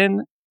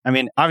reason. I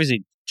mean,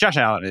 obviously, Josh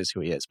Allen is who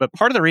he is, but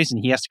part of the reason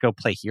he has to go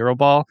play hero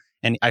ball,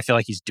 and I feel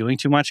like he's doing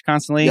too much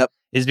constantly,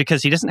 is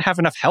because he doesn't have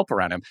enough help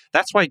around him.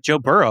 That's why Joe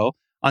Burrow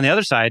on the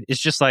other side is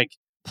just like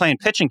playing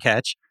pitch and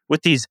catch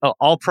with these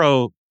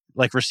all-pro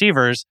like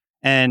receivers.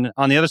 And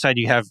on the other side,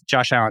 you have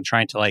Josh Allen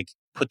trying to like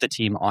put the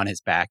team on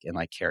his back and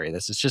like carry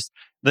this. It's just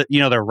that,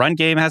 their run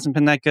game hasn't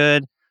been that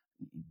good.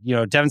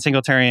 Devin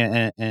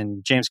Singletary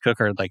and James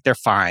Cook are like, they're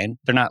fine.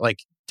 They're not like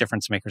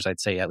difference makers, I'd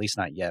say, at least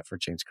not yet for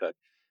James Cook.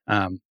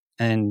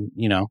 And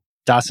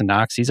Dawson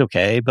Knox, he's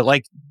okay, but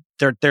like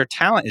their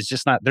talent is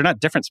just not, they're not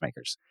difference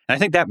makers. And I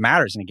think that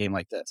matters in a game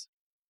like this.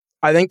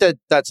 I think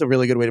that's a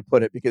really good way to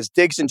put it, because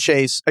Diggs and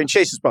Chase, I mean,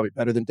 Chase is probably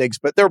better than Diggs,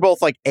 but they're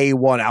both like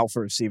A1 alpha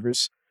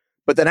receivers.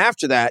 But then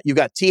after that, you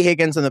got T.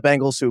 Higgins and the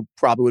Bengals, who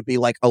probably would be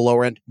like a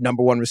lower end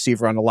number one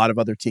receiver on a lot of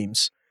other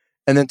teams.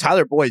 And then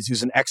Tyler Boyd,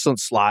 who's an excellent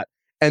slot.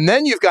 And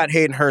then you've got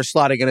Hayden Hurst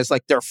slotting in as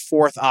like their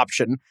fourth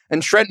option,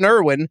 and Trenton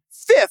Irwin,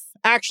 fifth,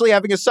 actually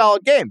having a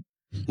solid game.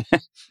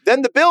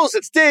 Then the Bills,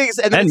 it's Diggs,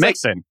 and then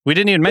Mixon. Like, we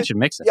didn't even mention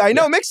Mixon. Yeah, I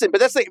know Mixon, but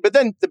that's like, but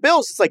then the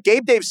Bills, it's like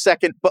Gabe Dave's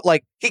second, but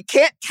like he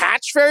can't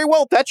catch very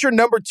well. That's your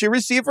number two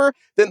receiver.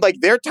 Then like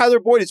their Tyler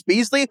Boyd is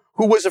Beasley,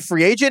 who was a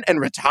free agent and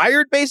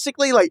retired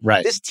basically. Like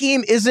this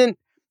team isn't.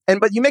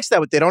 But you mix that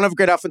with, they don't have a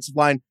great offensive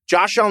line.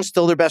 Josh Allen's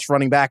still their best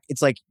running back.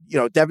 It's like,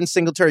 Devin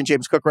Singletary and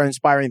James Cook are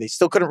inspiring. They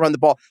still couldn't run the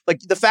ball.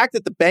 Like the fact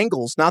that the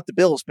Bengals, not the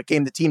Bills,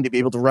 became the team to be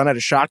able to run out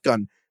of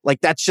shotgun,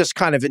 like that's just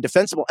kind of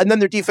indefensible. And then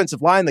their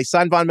defensive line, they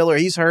signed Von Miller.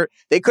 He's hurt.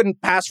 They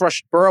couldn't pass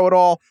rush Burrow at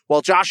all.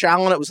 While Josh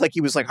Allen, it was like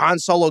he was like Han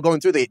Solo going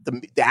through the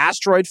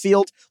asteroid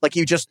field. Like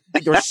there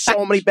were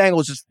so many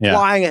Bengals just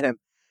flying at him.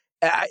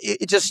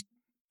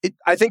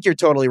 I think you're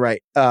totally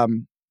right.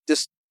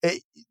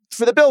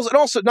 For the Bills, and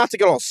also not to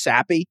get all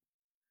sappy,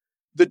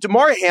 the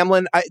Damar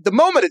Hamlin, the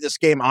moment of this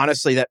game,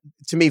 honestly, that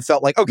to me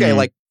felt like, okay,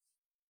 like,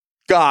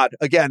 God,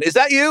 again, is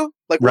that you?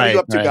 Like, what are you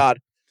up to, God?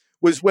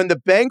 Was when the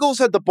Bengals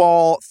had the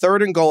ball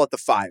 3rd and goal at the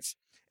 5,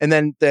 and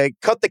then they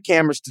cut the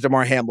cameras to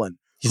Damar Hamlin.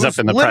 He's up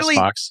in the press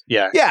box.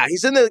 Yeah. Yeah,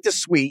 he's in the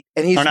suite,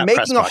 and he's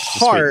making a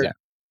heart.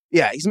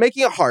 He's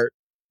making a heart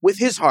with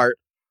his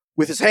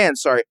hand,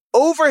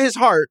 over his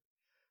heart.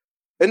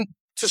 And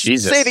to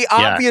say the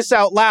obvious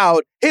out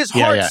loud, his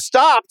heart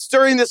stopped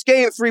during this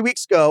game 3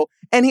 weeks ago,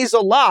 and he's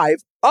alive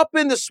up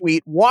in the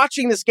suite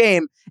watching this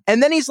game.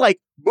 And then he's like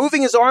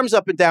moving his arms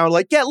up and down,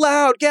 like, get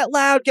loud, get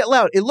loud, get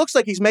loud. It looks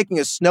like he's making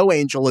a snow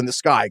angel in the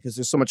sky because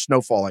there's so much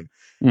snow falling.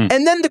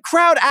 And then the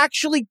crowd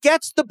actually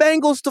gets the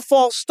Bengals to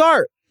false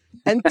start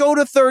and go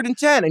to 3rd and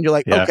 10. And you're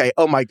like, okay,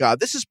 oh my God,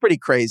 this is pretty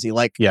crazy.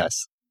 Like,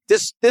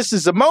 this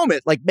is a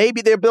moment. Like,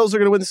 maybe their Bills are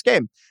going to win this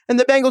game. And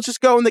the Bengals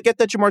just go and they get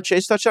that Jamar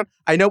Chase touchdown.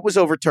 I know it was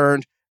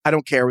overturned. I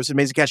don't care. It was an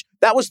amazing catch.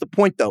 That was the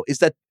point, though, is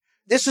that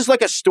this is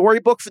like a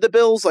storybook for the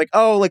Bills. Like,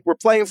 oh, like we're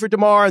playing for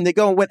Damar, and they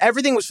go and win.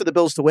 Everything was for the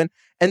Bills to win.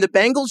 And the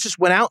Bengals just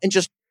went out and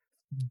just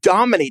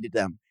dominated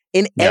them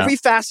in every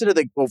facet of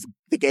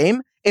the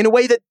game in a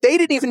way that they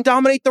didn't even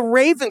dominate the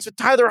Ravens with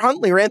Tyler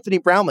Huntley or Anthony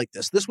Brown like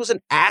this. This was an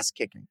ass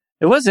kicking.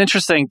 It was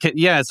interesting.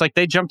 Yeah, it's like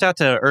they jumped out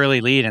to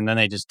early lead and then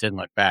they just didn't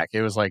look back.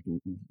 It was like,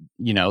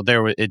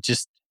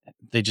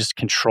 they just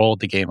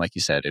controlled the game, like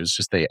you said. It was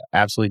just, they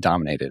absolutely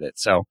dominated it.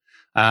 So,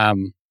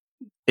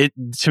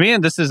 to me,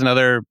 and this is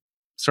another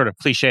sort of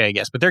cliche, I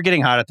guess, but they're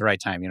getting hot at the right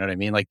time. You know what I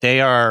mean? Like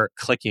they are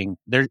clicking.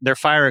 They're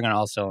firing on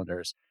all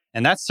cylinders,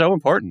 and that's so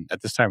important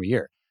at this time of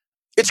year.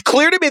 It's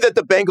clear to me that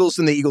the Bengals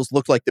and the Eagles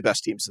look like the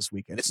best teams this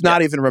weekend. It's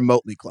not even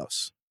remotely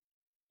close.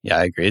 Yeah,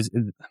 I agree.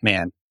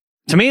 Man,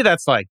 to me,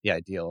 that's like the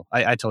ideal.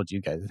 I told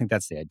you guys, I think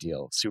that's the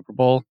ideal Super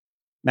Bowl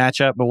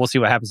matchup, but we'll see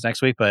what happens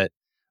next week. But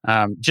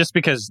just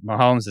because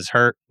Mahomes is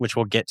hurt, which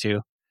we'll get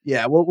to.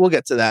 Yeah, we'll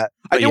get to that.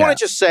 I do want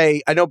to just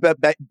say, I know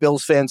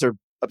Bills fans are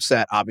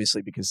upset,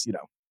 obviously, because,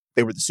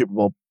 they were the Super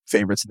Bowl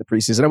favorites in the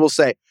preseason. I will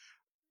say,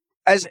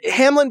 as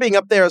Hamlin being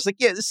up there, I was like,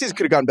 yeah, this season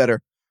could have gone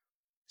better.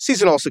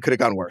 Season also could have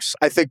gone worse.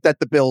 I think that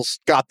the Bills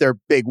got their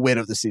big win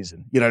of the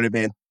season. You know what I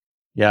mean?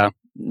 Yeah,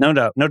 no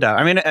doubt.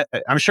 I mean,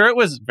 I'm sure it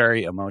was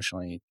very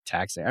emotionally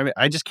taxing. I mean,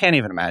 I just can't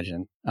even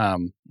imagine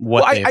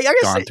what they've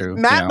gone through.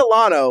 Matt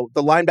Milano,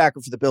 the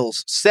linebacker for the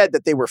Bills, said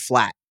that they were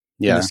flat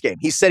in this game.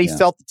 He said he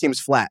felt the team was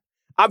flat.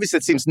 Obviously,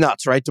 it seems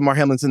nuts, right? Damar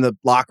Hamlin's in the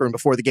locker room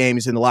before the game.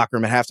 He's in the locker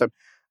room at halftime.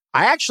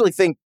 I actually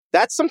think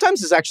that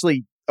sometimes is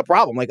actually a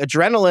problem. Like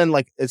adrenaline,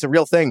 like it's a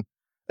real thing.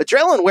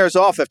 Adrenaline wears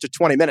off after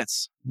 20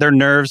 minutes. Their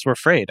nerves were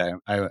frayed.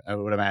 I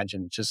would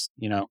imagine. Just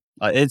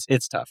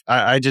it's tough.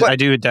 I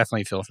do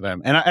definitely feel for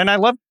them, and I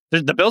love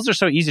the Bills are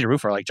so easy to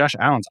root for. Like Josh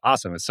Allen's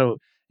awesome. It's so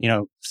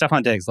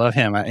Stephon Diggs, love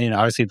him.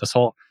 Obviously this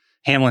whole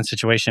Hamlin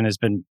situation has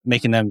been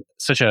making them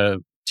such a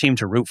team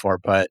to root for,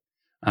 but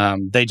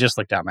they just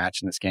looked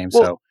outmatched in this game.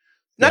 Well, so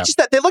not just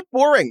that, they look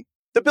boring.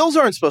 The Bills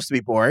aren't supposed to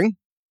be boring.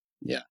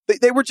 Yeah,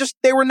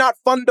 they were not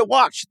fun to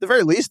watch. At the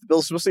very least, the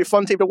Bills were supposed to be a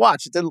fun team to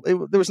watch. There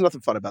was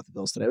nothing fun about the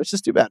Bills today. It was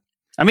just too bad.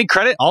 I mean,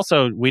 credit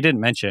also, we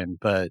didn't mention,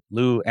 but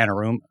Lou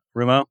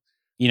Anarumo,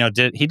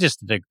 he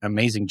just did an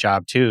amazing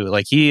job too.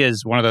 Like he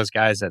is one of those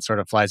guys that sort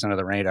of flies under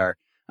the radar.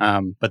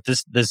 But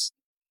this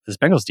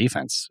Bengals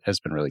defense has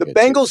been really good. The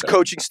Bengals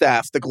coaching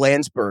staff, the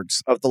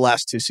Glansbergs of the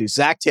last 2 seasons,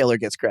 Zach Taylor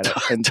gets credit.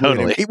 And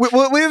totally.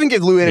 We even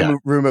give Lou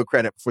Anarumo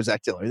credit before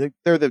Zach Taylor.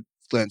 They're the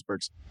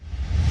Glansbergs.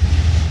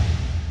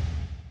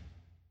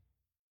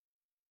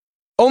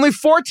 Only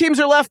 4 teams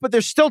are left, but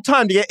there's still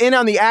time to get in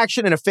on the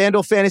action in a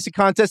FanDuel fantasy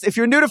contest. If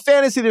you're new to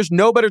fantasy, there's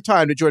no better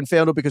time to join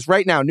FanDuel because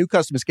right now, new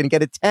customers can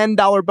get a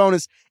 $10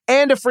 bonus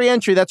and a free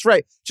entry. That's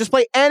right. Just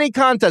play any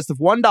contest of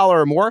 $1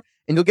 or more,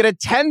 and you'll get a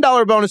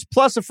 $10 bonus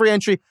plus a free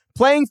entry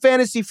Playing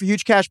fantasy for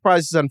huge cash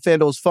prizes on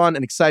FanDuel is fun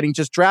and exciting.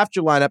 Just draft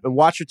your lineup and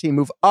watch your team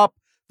move up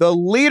the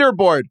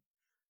leaderboard.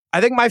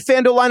 I think my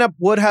FanDuel lineup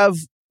would have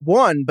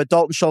won, but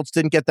Dalton Schultz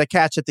didn't get that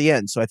catch at the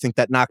end, so I think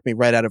that knocked me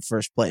right out of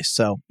first place.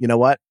 So, you know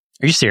what?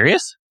 Are you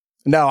serious?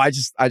 No, I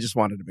just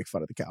wanted to make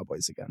fun of the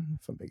Cowboys again,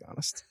 if I'm being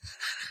honest.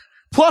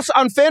 Plus,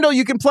 on FanDuel,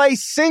 you can play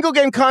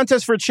single-game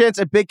contests for a chance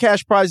at big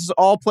cash prizes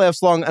all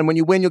playoffs long, and when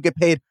you win, you'll get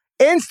paid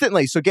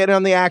instantly. So get in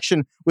on the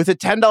action with a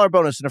 $10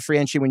 bonus and a free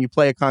entry when you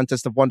play a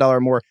contest of $1 or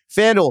more.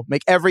 FanDuel,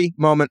 make every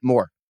moment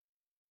more.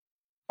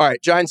 All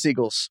right,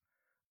 Giants-Eagles.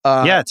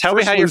 Tell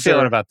me how you're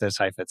feeling about this,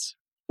 Heifetz.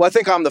 Well, I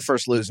think I'm the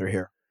first loser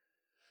here.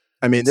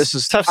 I mean, this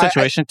is tough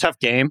situation, tough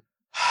game.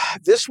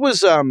 This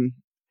was, I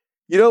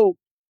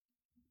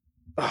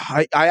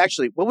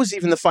actually, what was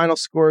even the final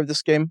score of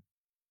this game?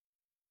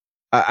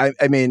 I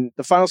mean,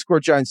 the final score,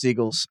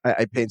 Giants-Eagles,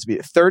 I pains me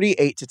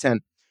 38-10.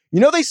 You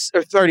know, or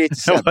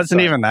 38-7. It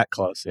wasn't even that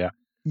close, yeah.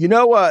 You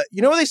know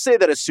they say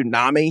that a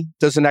tsunami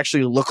doesn't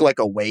actually look like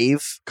a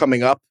wave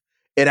coming up.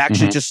 It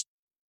actually just,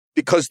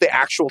 because the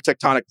actual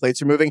tectonic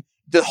plates are moving,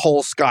 the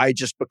whole sky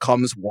just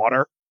becomes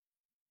water.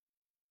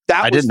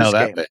 I didn't know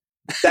that bit.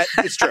 That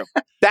is true.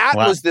 That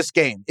was this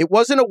game. It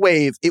wasn't a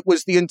wave. It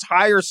was the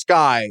entire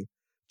sky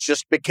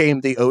just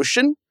became the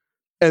ocean,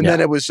 and then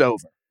it was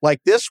over. Like,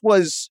 this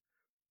was...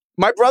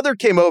 My brother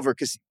came over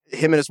because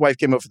him and his wife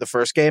came over for the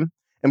first game,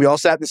 and we all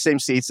sat in the same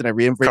seats, and I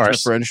rearranged the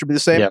furniture to be the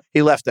same. Yep.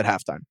 He left at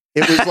halftime.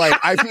 It was like,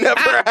 I've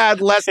never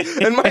had less.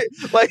 And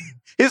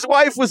his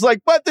wife was like,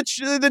 but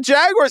the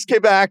Jaguars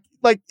came back.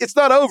 Like, it's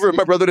not over. And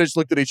my brother just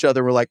looked at each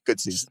other and we're like, good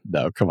season.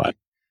 No, come on.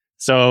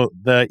 So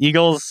the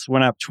Eagles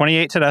went up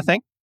 28-0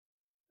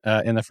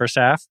 in the first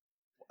half.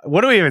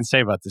 What do we even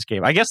say about this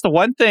game? I guess the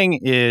one thing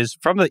is,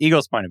 from the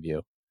Eagles' point of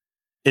view,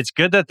 it's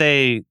good that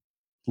they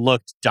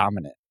looked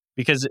dominant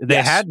because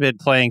they had been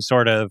playing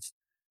sort of,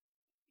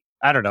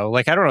 I don't know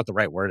what the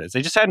right word is.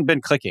 They just hadn't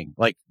been clicking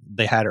like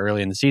they had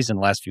early in the season,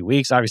 the last few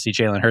weeks. Obviously,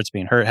 Jalen Hurts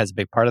being hurt has a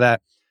big part of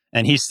that.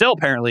 And he's still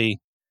apparently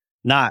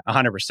not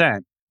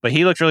 100%, but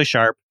he looked really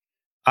sharp.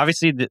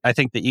 Obviously, I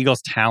think the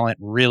Eagles' talent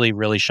really,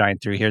 really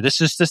shined through here.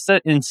 This is just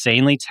an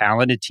insanely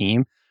talented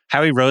team.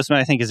 Howie Roseman,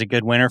 I think, is a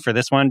good winner for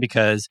this one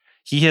because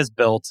he has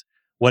built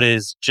what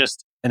is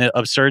just an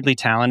absurdly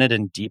talented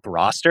and deep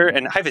roster.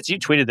 And Heifetz, you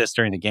tweeted this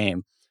during the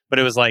game, but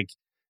it was like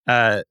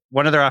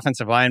one of their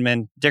offensive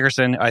linemen,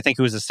 Dickerson, I think,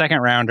 who was a second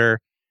rounder,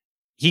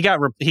 he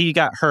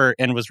got hurt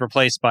and was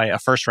replaced by a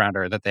first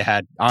rounder that they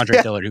had,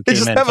 Andre Dillard, who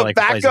came in to like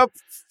backup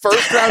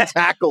first round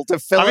tackle to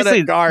fill in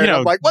at guard.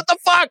 I'm like, what the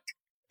fuck?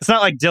 It's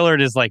not like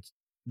Dillard is like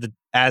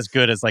as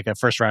good as like a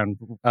first round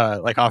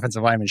like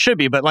offensive lineman should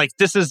be, but like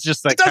this is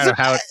just like kind of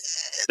how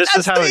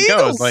it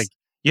goes. Like,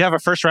 you have a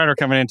first rounder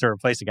coming in to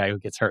replace a guy who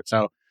gets hurt.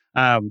 So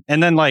and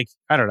then, like,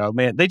 I don't know,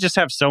 man, they just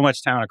have so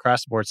much talent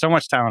across the board, so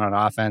much talent on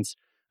offense.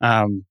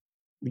 A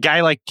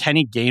guy like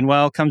Kenny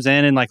Gainwell comes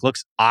in and like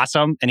looks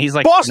awesome, and he's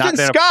like Boston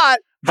Scott,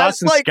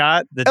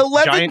 the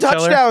 11 Giant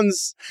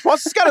touchdowns.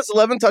 Boston Scott has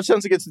 11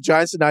 touchdowns against the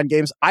Giants in 9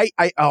 games. I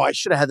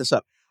should have had this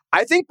up.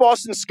 I think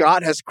Boston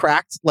Scott has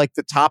cracked like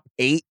the top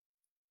 8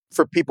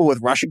 for people with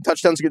rushing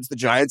touchdowns against the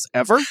Giants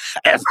ever.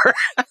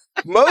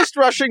 Most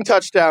rushing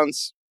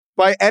touchdowns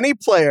by any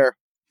player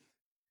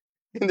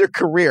in their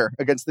career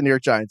against the New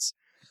York Giants.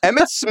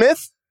 Emmitt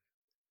Smith,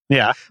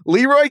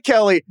 Leroy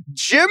Kelly,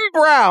 Jim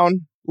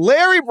Brown,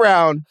 Larry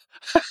Brown,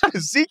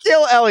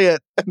 Ezekiel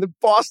Elliott, and the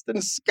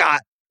Boston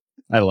Scott.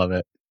 I love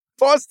it.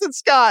 Boston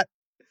Scott.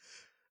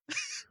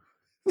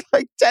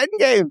 Like 10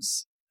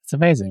 games. It's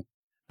amazing.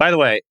 By the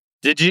way,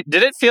 did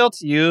it feel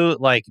to you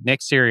like Nick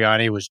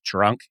Sirianni was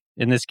drunk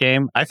in this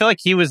game? I feel like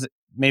he was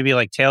maybe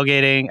like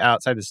tailgating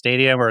outside the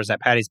stadium, or was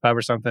at Patty's Pub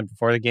or something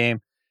before the game,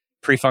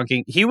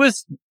 pre-funking. He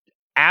was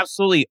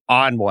absolutely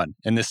on one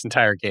in this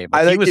entire game.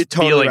 Like, I think he was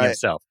feeling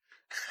himself.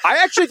 I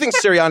actually think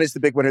Sirianni's the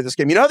big winner of this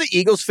game. You know how the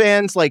Eagles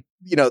fans, like,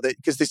 you know,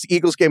 because this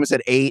Eagles game was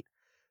at 8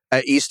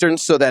 Eastern,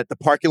 so that the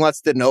parking lots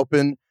didn't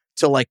open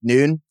till like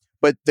noon.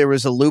 But there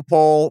was a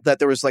loophole that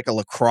there was like a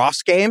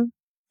lacrosse game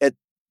at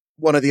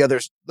one of the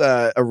other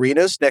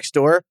arenas next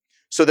door,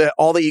 so that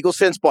all the Eagles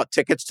fans bought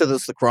tickets to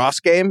this lacrosse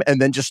game and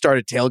then just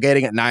started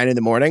tailgating at 9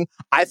 a.m.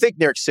 I think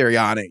Nick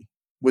Sirianni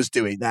was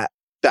doing that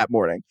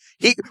morning.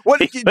 You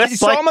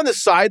saw him on the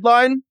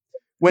sideline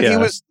when he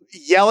was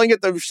yelling at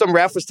some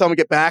ref was telling him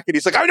to get back, and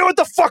he's like, I know what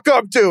the fuck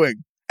I'm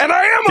doing, and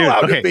I am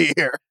allowed to be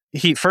here.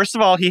 First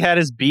of all, he had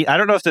his I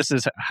don't know if this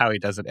is how he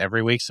does it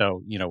every week,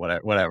 so, you know,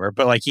 whatever.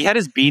 But like, he had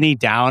his beanie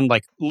down,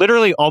 like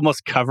literally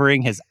almost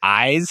covering his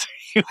eyes.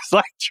 He was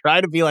like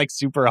trying to be like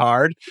super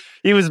hard.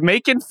 He was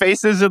making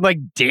faces and like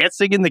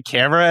dancing in the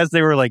camera as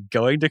they were like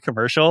going to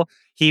commercial.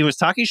 He was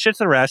talking shit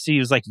to the refs. He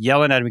was like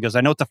yelling at him. He goes,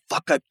 I know what the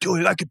fuck I'm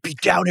doing. I could be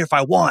down here if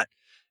I want.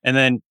 And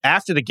then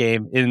after the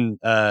game, in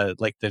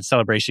like the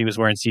celebration, he was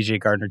wearing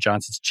CJ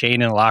Gardner-Johnson's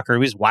chain in the locker. He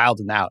was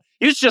wilding out.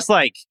 He was just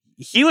like,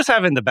 he was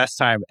having the best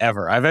time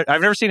ever. I've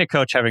never seen a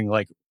coach having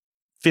like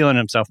feeling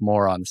himself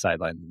more on the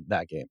sideline than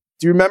that game.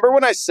 Do you remember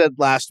when I said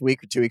last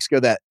week or 2 weeks ago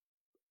that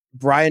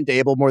Brian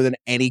Daboll, more than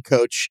any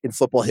coach in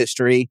football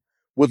history,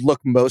 would look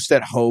most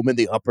at home in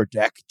the upper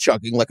deck,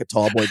 chugging like a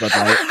tall boy Bud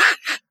Light.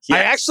 Yes.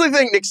 I actually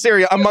think Nick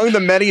Sirianni, among the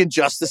many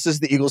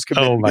injustices the Eagles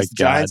committed against the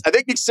Giants, I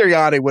think Nick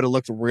Sirianni would have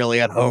looked really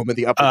at home in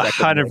the upper deck.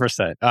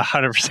 100%.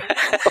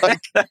 100%.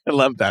 I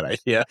love that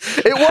idea.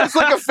 It was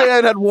like a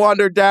fan had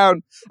wandered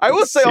down. I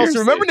will say also,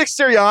 remember Nick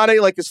Sirianni,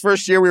 like his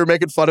first year, we were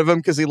making fun of him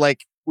because he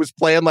like was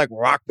playing like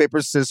rock,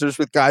 paper, scissors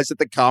with guys at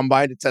the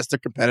combine to test their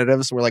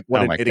competitiveness. So we're like,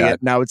 what an idiot. God.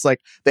 Now it's like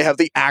they have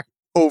the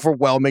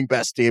overwhelming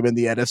best team in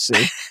the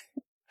NFC.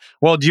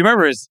 Well, do you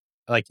remember his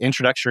like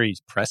introductory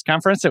press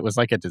conference? It was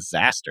like a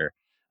disaster.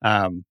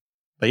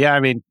 But yeah, I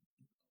mean,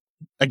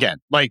 again,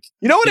 like,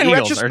 you know what, in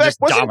retrospect,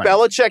 wasn't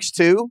Belichick's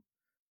too?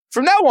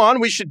 From now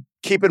on, we should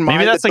keep in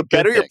mind that the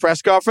better your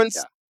press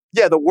conference,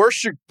 the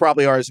worse you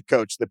probably are as a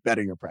coach, the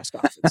better your press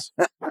conference.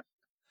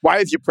 Why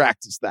have you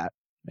practiced that?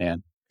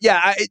 Man.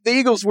 Yeah, the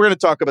Eagles, we're going to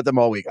talk about them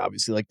all week,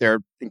 obviously. Like, they're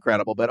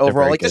incredible. But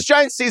overall, like, this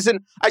Giants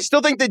season, I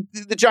still think that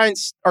the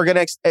Giants are going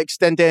to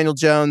extend Daniel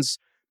Jones.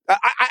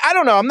 I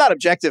don't know. I'm not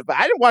objective, but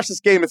I didn't watch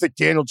this game and think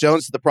Daniel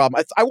Jones is the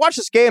problem. I watched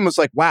this game and was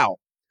like, wow,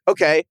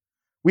 okay.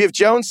 We have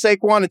Jones,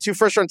 Saquon, and 2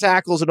 first-round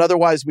tackles, and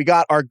otherwise we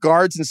got our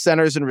guards and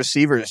centers and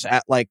receivers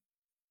at, like,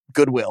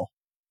 Goodwill.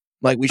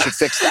 Like, we should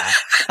fix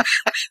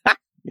that.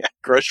 Yeah,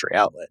 grocery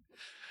outlet.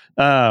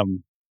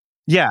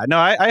 Yeah, no,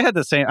 I had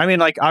the same. I mean,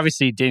 like,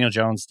 obviously Daniel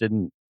Jones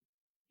didn't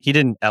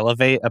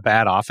elevate a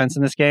bad offense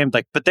in this game,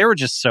 like, but they were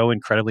just so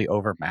incredibly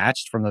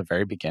overmatched from the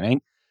very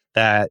beginning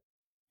that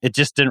it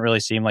just didn't really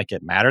seem like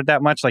it mattered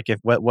that much. Like, if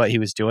what he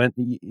was doing,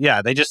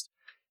 yeah,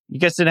 you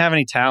guys didn't have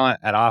any talent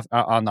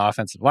on the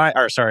offensive line,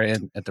 or sorry,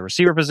 at the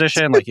receiver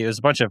position. Like, it was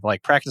a bunch of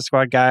like practice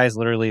squad guys,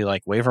 literally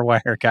like waiver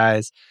wire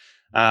guys.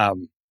 I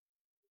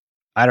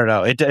don't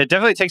know. It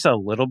definitely takes a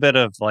little bit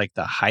of like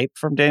the hype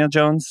from Daniel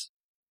Jones.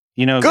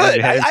 You know, good.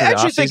 I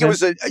actually think it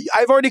was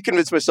I've already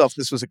convinced myself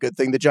this was a good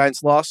thing the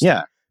Giants lost.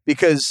 Yeah,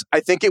 because I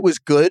think it was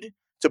good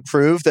to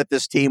prove that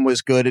this team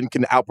was good and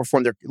can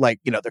outperform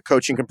their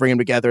coaching can bring them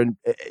together and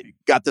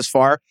got this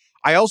far.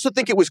 I also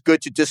think it was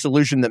good to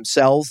disillusion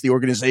themselves, the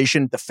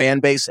organization, the fan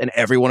base, and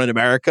everyone in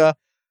America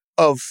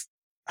of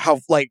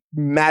how like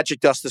magic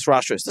dust this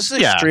roster is. This is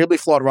an extremely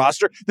flawed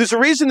roster. There's a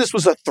reason this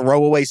was a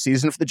throwaway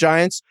season for the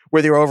Giants,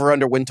 where their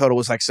over-under win total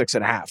was like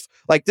 6.5.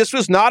 Like, this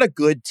was not a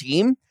good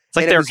team. It's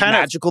like they were kind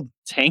of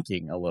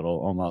tanking a little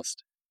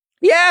almost.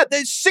 Yeah, the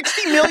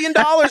 $60 million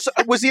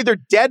was either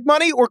dead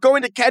money or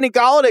going to Kenny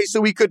Golladay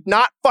so he could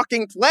not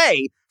fucking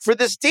play for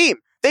this team.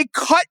 They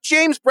cut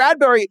James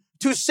Bradbury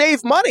to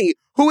save money,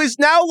 who is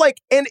now like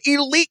an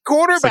elite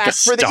quarterback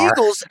for the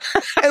Eagles.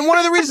 And one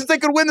of the reasons they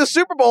could win the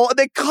Super Bowl,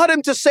 they cut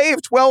him to save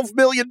 $12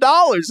 million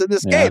in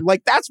this game.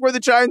 Like, that's where the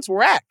Giants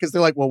were at, because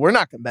they're like, well, we're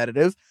not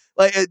competitive.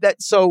 Like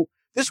that. So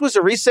this was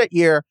a reset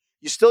year.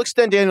 You still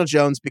extend Daniel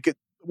Jones because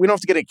we don't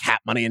have to get any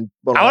cap money and.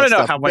 I want to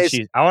know how much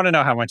I want to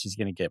know how much he's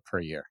going to get per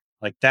year.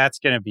 Like, that's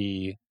going to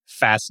be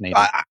fascinating.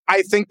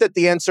 I think that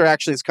the answer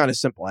actually is kind of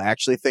simple. I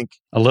actually think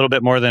a little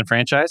bit more than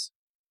franchise.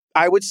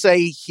 I would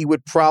say he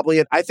would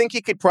probably. I think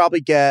he could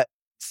probably get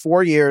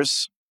 4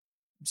 years,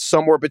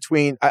 somewhere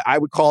between. I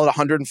would call it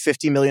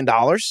 $150 million,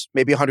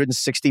 maybe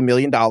 $160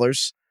 million.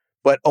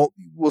 But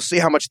we'll see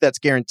how much that's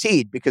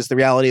guaranteed, because the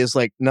reality is,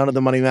 like, none of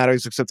the money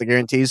matters except the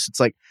guarantees. It's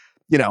like,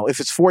 if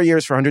it's 4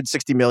 years for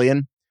 $160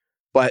 million,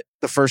 but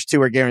the first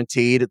 2 are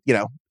guaranteed,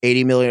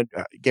 $80 million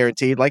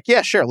guaranteed. Like,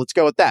 yeah, sure, let's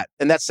go with that.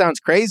 And that sounds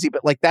crazy,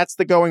 but like, that's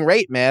the going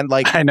rate, man.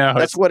 Like, I know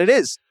that's what it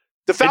is.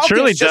 The Falcons it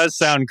truly does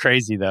sound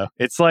crazy, though.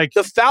 It's like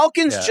the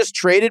Falcons just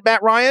traded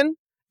Matt Ryan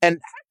and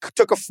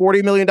took a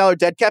 $40 million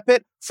dead cap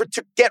hit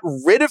to get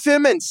rid of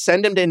him and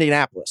send him to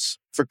Indianapolis.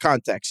 For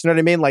context, you know what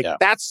I mean? Like,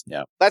 that's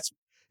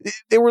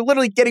they were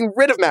literally getting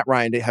rid of Matt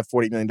Ryan to have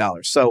 $40 million.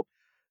 So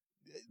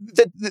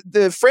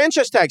the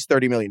franchise tag's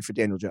 $30 million for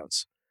Daniel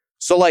Jones.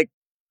 So like,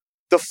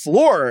 the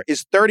floor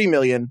is $30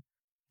 million,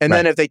 and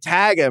then if they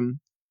tag him,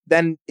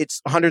 then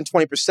it's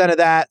 120% of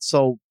that.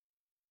 So,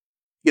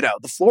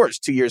 the floor is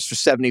 2 years for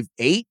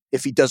 78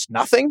 if he does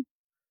nothing.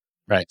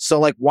 Right. So,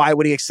 like, why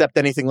would he accept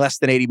anything less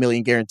than 80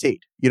 million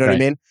guaranteed? You know what I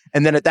mean?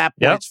 And then at that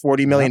point, it's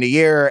 40 million a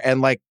year, and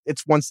like,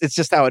 it's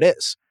just how it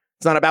is.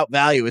 It's not about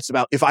value. It's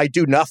about, if I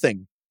do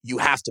nothing, you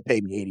have to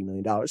pay me $80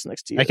 million the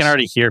next 2 years. I can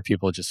already hear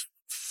people just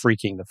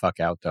freaking the fuck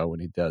out though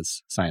when he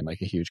does sign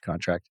like a huge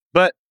contract.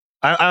 But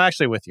I'm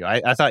actually with you.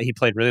 I thought he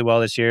played really well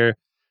this year,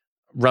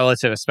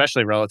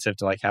 especially relative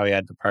to like how he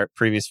had the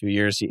previous few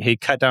years. He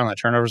cut down on the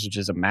turnovers, which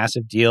is a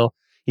massive deal.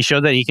 He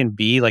showed that he can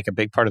be like a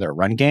big part of their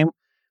run game,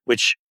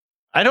 which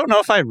I don't know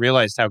if I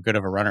realized how good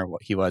of a runner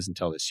he was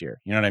until this year.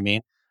 You know what I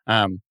mean?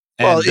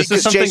 Well,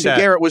 because Jason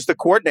Garrett was the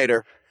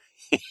coordinator.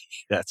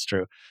 That's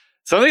true.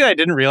 Something I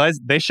didn't realize,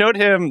 they showed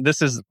him,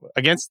 this is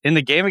in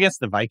the game against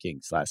the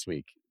Vikings last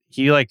week.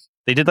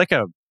 They did like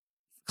a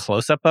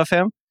close-up of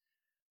him.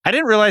 I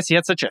didn't realize he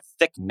had such a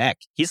thick neck.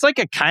 He's like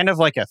a kind of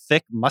like a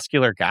thick,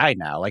 muscular guy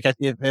now. Like,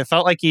 it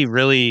felt like he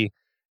really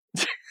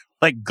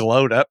like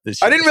glowed up this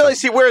year. I didn't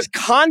realize he wears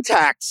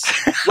contacts.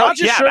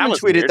 Roger Sherman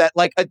tweeted that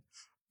like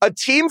A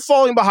team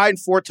falling behind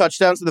 4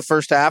 touchdowns in the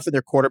first half and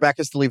their quarterback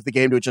has to leave the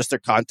game to adjust their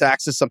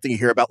contacts is something you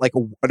hear about like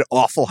an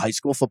awful high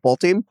school football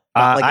team.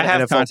 Like I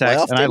have NFL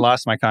contacts, and I team.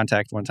 lost my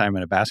contact one time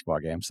in a basketball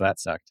game, so that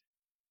sucked.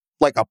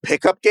 Like a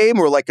pickup game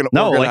or like an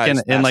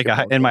organized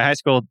in my high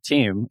school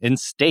team in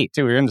state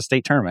too. We were in the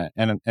state tournament,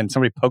 and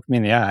somebody poked me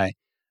in the eye,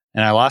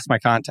 and I lost my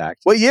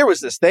contact. What year was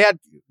this? Did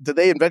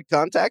they invent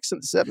contacts in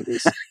the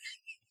 70s?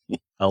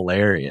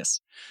 Hilarious.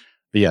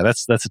 But yeah,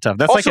 that's a tough.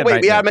 That's also,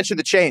 like I mentioned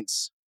the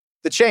chains.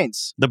 The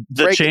chains.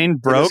 The chain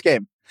broke. This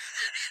game.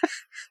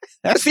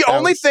 That's the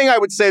only thing I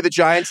would say the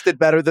Giants did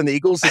better than the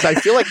Eagles is I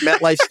feel like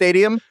MetLife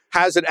Stadium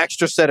has an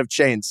extra set of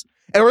chains.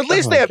 Or at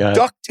least they have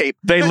duct tape.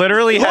 They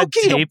literally had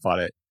tape on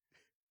it.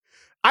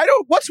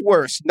 What's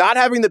worse, not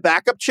having the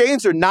backup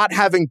chains or not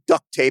having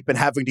duct tape and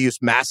having to use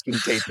masking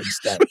tape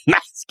instead?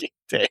 Masking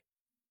tape.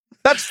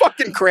 That's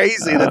fucking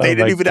crazy that they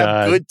didn't even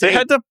have good tape. They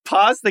had to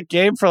pause the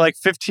game for like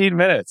 15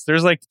 minutes.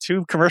 There's like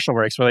 2 commercial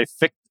breaks where they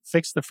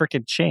fixed the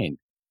freaking chain.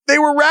 They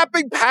were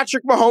wrapping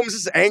Patrick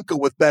Mahomes' ankle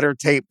with better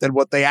tape than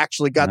what they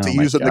actually got to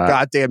use on the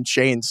goddamn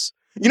chains.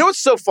 You know what's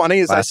so funny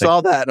is I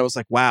saw that and I was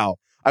like, wow,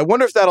 I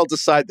wonder if that'll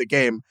decide the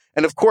game.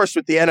 And of course,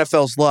 with the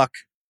NFL's luck,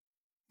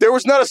 there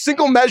was not a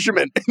single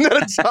measurement in that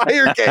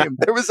entire game.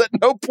 There was at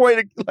no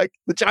point, like,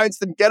 the Giants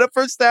didn't get a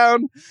first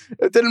down.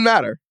 It didn't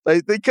matter.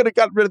 They could have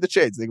gotten rid of the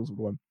chains. The Eagles would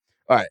have won.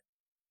 All right.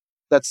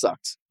 That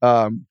sucked.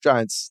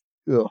 Giants,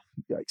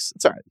 yikes.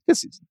 It's all right. Good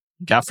season.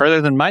 Got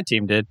further than my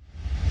team did.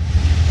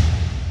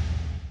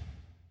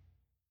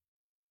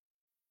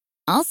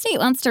 Allstate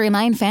wants to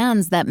remind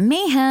fans that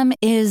mayhem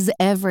is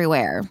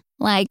everywhere.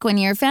 Like when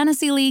your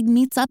fantasy league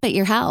meets up at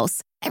your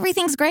house.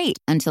 Everything's great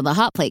until the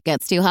hot plate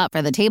gets too hot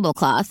for the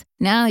tablecloth.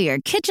 Now your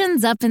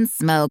kitchen's up in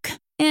smoke.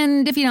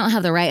 And if you don't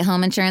have the right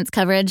home insurance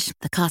coverage,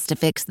 the cost to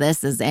fix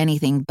this is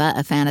anything but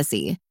a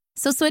fantasy.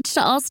 So switch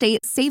to Allstate,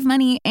 save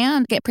money,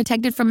 and get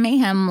protected from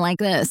mayhem like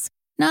this.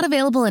 Not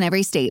available in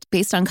every state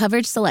based on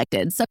coverage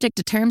selected, subject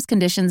to terms,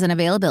 conditions, and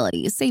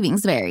availability.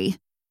 Savings vary.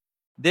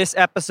 This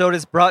episode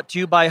is brought to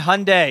you by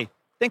Hyundai.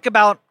 Think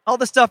about all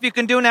the stuff you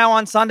can do now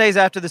on Sundays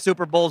after the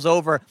Super Bowl's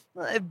over.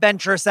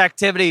 Adventurous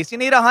activities. You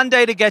need a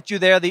Hyundai to get you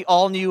there. The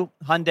all-new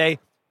Hyundai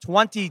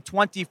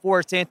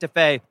 2024 Santa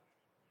Fe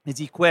is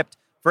equipped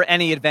for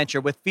any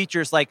adventure with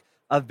features like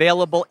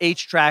available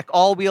H-Track,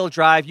 all-wheel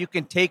drive. You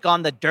can take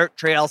on the dirt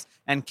trails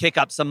and kick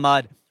up some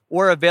mud.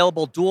 Or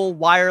available dual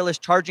wireless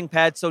charging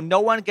pads so no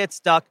one gets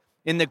stuck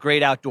in the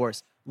great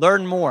outdoors.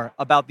 Learn more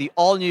about the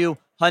all-new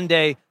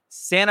Hyundai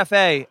Santa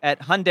Fe at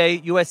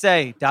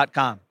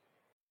HyundaiUSA.com.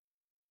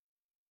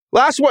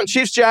 Last one,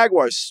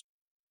 Chiefs-Jaguars.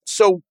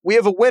 So we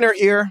have a winner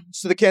here.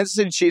 So the Kansas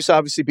City Chiefs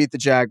obviously beat the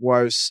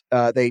Jaguars.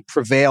 They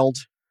prevailed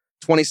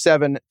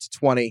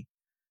 27-20.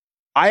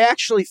 I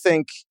actually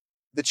think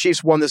the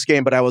Chiefs won this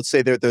game, but I would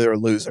say they're a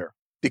loser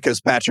because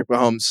Patrick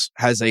Mahomes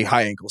has a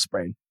high ankle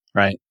sprain.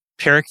 Right.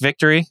 Pyrrhic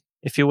victory,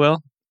 if you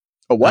will.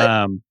 A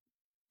what?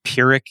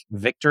 Pyrrhic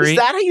victory. Is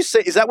that how you say?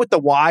 Is that with the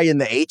Y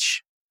and the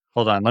H?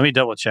 Hold on. Let me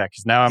double check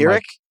because now I'm Pyrrhic?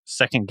 like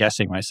second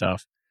guessing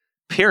myself.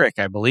 Pyrrhic,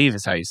 I believe,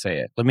 is how you say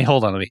it. Let me.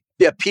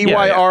 Yeah,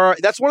 P-Y-R.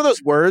 That's one of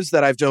those words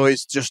that I've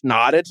always just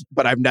nodded,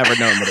 but I've never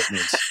known what it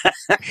means.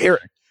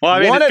 Pyrrhic. Well, I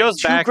mean, it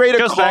goes back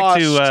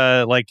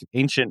to like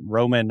ancient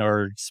Roman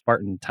or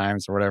Spartan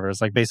times or whatever.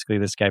 It's like basically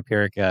this guy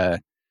Pyrrhic,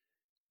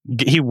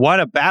 he won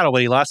a battle, but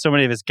he lost so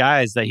many of his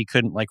guys that he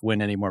couldn't like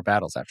win any more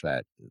battles after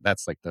that.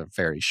 That's like the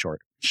very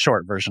short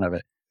version of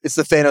it. It's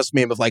the Thanos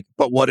meme of like,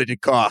 but what did it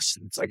cost?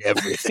 It's like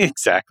everything.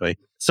 Exactly.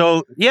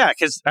 So, yeah,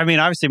 because, I mean,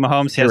 obviously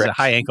Mahomes has a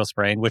high ankle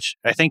sprain, which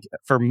I think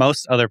for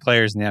most other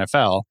players in the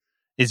NFL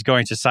is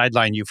going to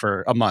sideline you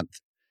for a month.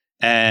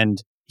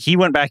 And he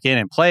went back in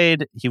and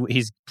played.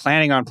 He's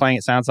planning on playing,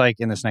 it sounds like,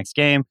 in this next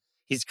game.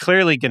 He's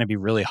clearly going to be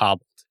really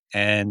hobbled.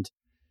 And,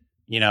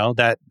 you know,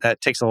 that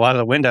takes a lot of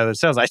the wind out of their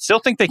sails. I still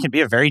think they can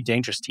be a very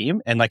dangerous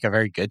team and like a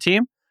very good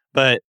team.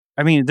 But,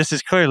 I mean, this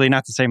is clearly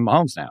not the same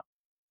Mahomes now.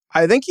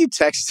 I think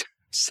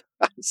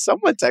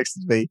someone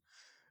texted me.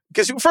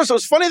 Because first, it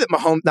was funny that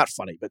Mahomes, not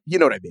funny, but you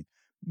know what I mean.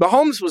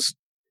 Mahomes was,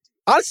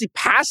 honestly,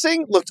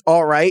 passing looked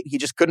all right. He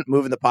just couldn't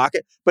move in the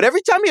pocket. But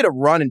every time he had to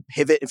run and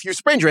pivot, if you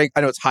sprained your ankle,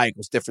 I know it's high ankle,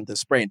 it's different than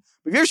sprain.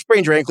 But if you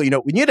sprained your ankle, you know,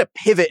 when you had to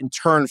pivot and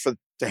turn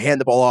to hand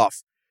the ball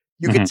off,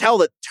 you could tell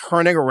that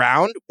turning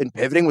around and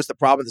pivoting was the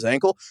problem with his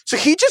ankle. So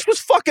he just was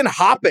fucking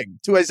hopping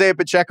to Isaiah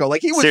Pacheco.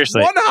 Like he was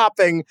one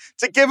hopping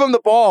to give him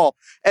the ball.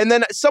 And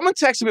then someone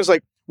texted me, was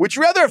like, would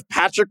you rather have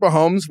Patrick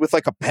Mahomes with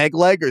like a peg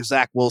leg or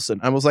Zach Wilson?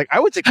 I was like, I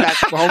would take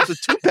Patrick Mahomes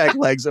with 2 peg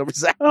legs over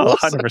Zach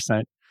Wilson.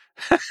 100%.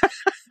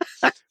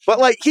 But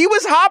like he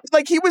was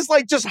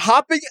just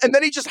hopping and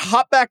then he just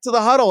hopped back to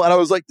the huddle. And I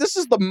was like, this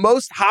is the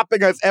most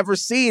hopping I've ever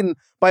seen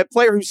by a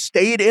player who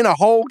stayed in a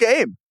whole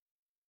game.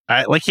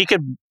 Like he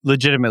could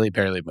legitimately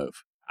barely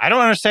move. I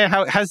don't understand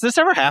has this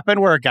ever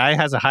happened where a guy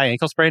has a high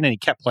ankle sprain and he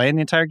kept playing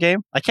the entire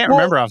game? I can't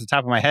remember off the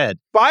top of my head.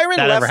 Byron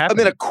left. I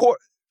mean,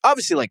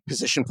 obviously, like,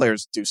 position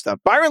players do stuff.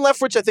 Byron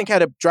Leftwich, I think,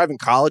 had a drive in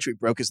college where he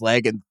broke his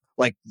leg and,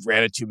 like,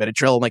 ran a 2-minute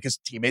drill. And, like, his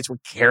teammates were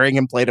carrying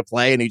him play to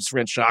play, and he just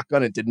ran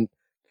shotgun and didn't.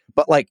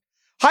 But, like,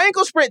 High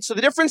ankle sprain. So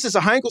the difference is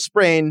a high ankle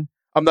sprain.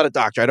 I'm not a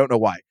doctor. I don't know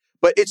why.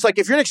 But it's like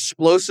if you're an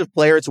explosive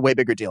player, it's a way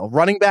bigger deal.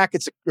 Running back,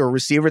 or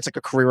receiver, it's like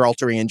a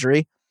career-altering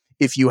injury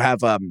if you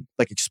have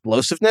like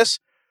explosiveness.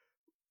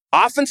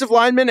 Offensive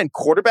lineman and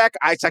quarterback,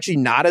 it's actually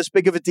not as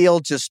big of a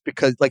deal just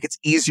because like it's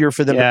easier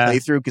for them to play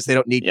through because they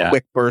don't need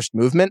quick burst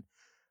movement.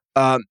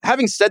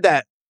 Having said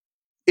that,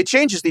 it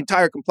changes the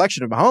entire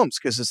complexion of Mahomes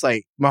because it's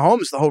like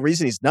Mahomes, the whole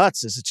reason he's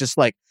nuts is it's just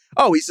like,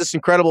 oh, he's this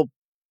incredible,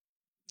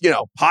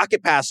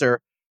 pocket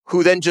passer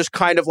who then just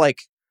kind of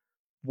like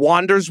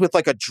wanders with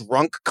like a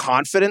drunk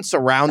confidence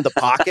around the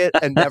pocket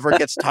and never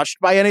gets touched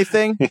by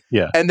anything.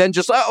 And then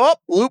just,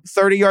 loop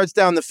 30 yards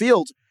down the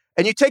field.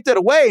 And you take that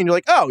away and you're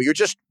like, oh, you're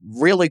just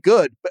really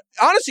good. But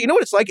honestly, you know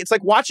what it's like? It's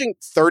like watching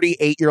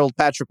 38-year-old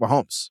Patrick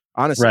Mahomes.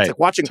 Honestly, It's like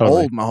watching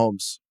old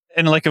Mahomes.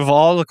 And like of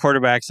all the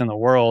quarterbacks in the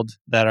world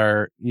that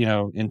are,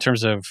 in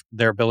terms of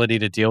their ability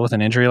to deal with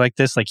an injury like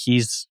this, like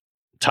he's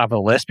top of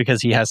the list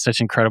because he has such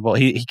incredible,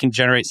 he can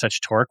generate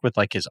such torque with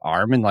like his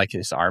arm and like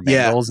his arm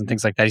angles and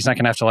things like that. He's not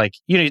going to have to like,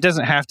 he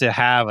doesn't have to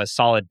have a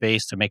solid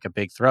base to make a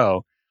big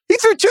throw. He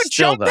threw 2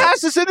 jump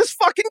passes in this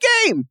fucking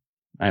game.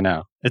 I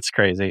know. It's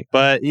crazy.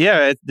 But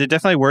yeah, it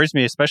definitely worries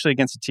me, especially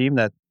against a team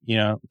that,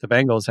 the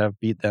Bengals have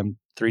beat them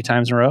 3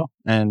 times in a row.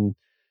 And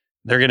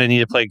they're going to need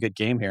to play a good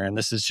game here. And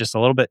this is just a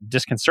little bit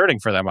disconcerting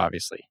for them,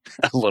 obviously.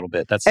 A little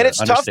bit. And it's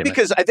tough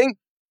because I think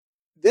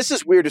this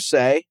is weird to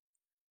say.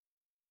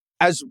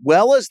 As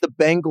well as the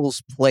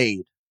Bengals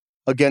played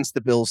against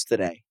the Bills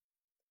today,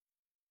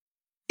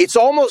 it's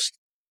almost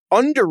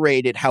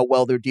underrated how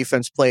well their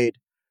defense played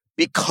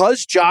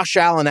because Josh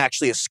Allen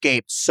actually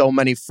escaped so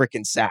many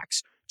freaking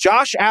sacks.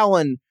 Josh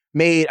Allen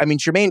made,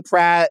 Jermaine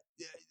Pratt,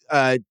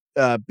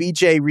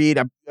 BJ Reed,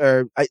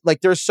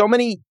 there's so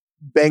many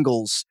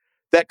Bengals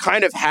that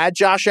kind of had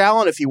Josh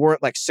Allen if he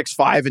weren't like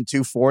 6'5" and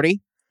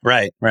 240.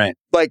 Right.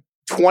 Like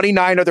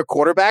 29 other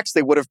quarterbacks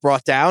they would have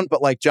brought down,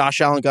 but like Josh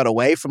Allen got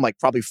away from like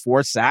probably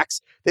 4 sacks.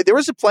 There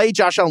was a play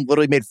Josh Allen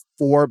literally made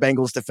 4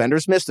 Bengals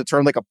defenders miss to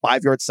turn like a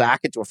 5-yard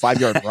sack into a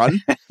 5-yard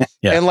run.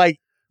 And like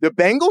the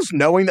Bengals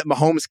knowing that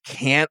Mahomes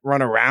can't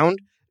run around,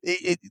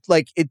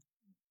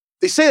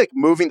 they say like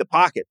moving the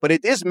pocket, but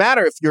it does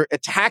matter if you're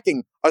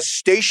attacking a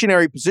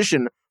stationary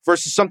position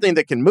versus something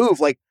that can move.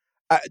 Like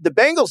the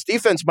Bengals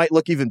defense might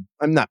look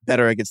I'm not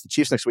better against the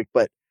Chiefs next week,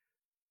 but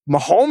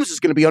Mahomes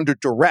is going to be under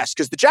duress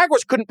because the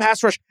Jaguars couldn't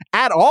pass rush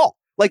at all.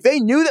 Like they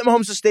knew that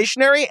Mahomes was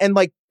stationary and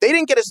like they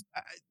didn't get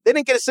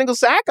a single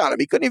sack on him.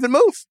 He couldn't even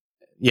move.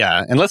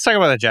 Yeah. And let's talk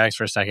about the Jags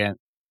for a second.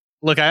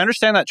 Look, I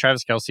understand that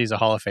Travis Kelce is a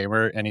Hall of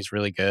Famer and he's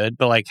really good,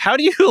 but like, how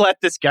do you let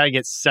this guy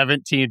get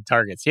 17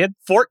 targets? He had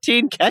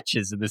 14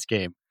 catches in this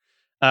game,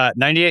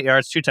 98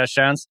 yards, 2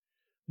 touchdowns.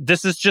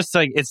 This is just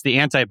like, it's the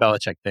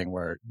anti-Belichick thing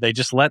where they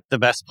just let the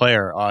best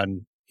player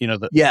on,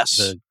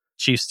 the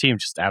Chiefs team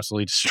just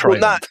absolutely destroy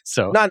them.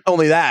 So not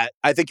only that,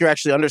 I think you're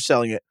actually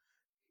underselling it.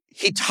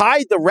 He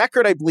tied the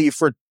record, I believe,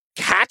 for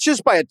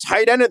catches by a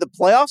tight end in the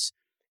playoffs.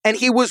 And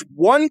he was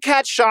 1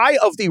 catch shy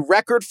of the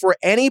record for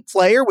any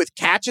player with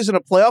catches in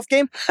a playoff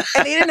game.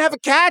 And he didn't have a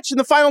catch in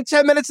the final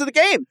 10 minutes of the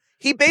game.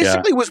 He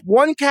basically was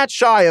 1 catch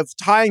shy of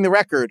tying the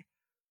record.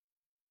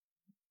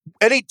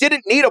 And he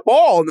didn't need a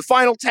ball in the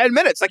final 10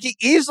 minutes. Like he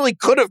easily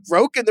could have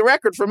broken the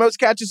record for most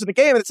catches in a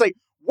game. And it's like,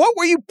 what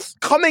were you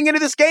coming into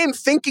this game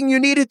thinking you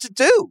needed to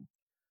do?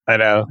 I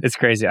know. It's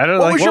crazy. I don't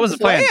know. What was the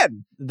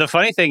plan? The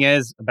funny thing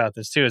is about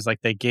this too, is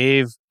like they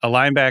gave a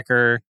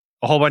linebacker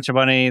a whole bunch of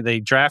money. They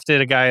drafted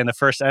a guy in the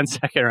first and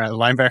second round,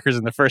 linebackers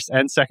in the first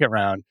and second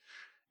round,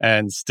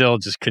 and still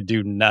just could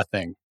do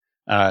nothing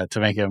to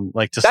make him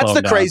to slow him down.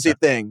 That's the crazy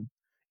thing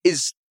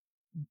is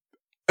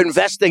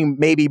investing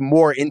maybe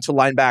more into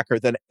linebacker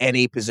than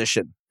any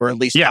position, or at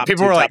least top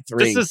people 2, were top like,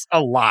 3. This is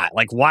a lot.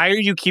 Like, why are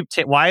you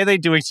why are they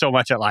doing so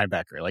much at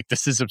linebacker? Like,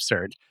 this is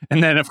absurd.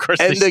 And then of course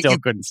they still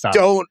couldn't stop.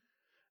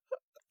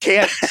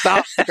 Can't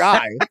stop the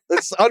guy.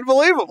 It's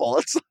unbelievable.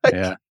 It's like,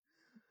 yeah.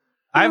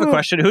 I have a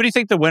question. Who do you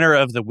think the winner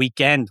of the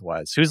weekend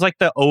was? Who's like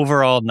the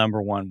overall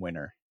number 1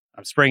 winner?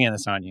 I'm springing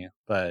this on you,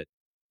 but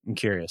I'm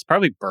curious.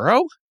 Probably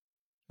Burrow?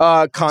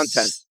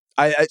 Content.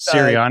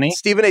 Sirianni?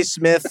 Stephen A.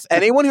 Smith.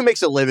 Anyone who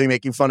makes a living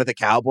making fun of the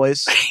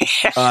Cowboys.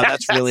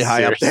 That's really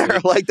high up there.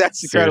 Like,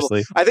 that's incredible.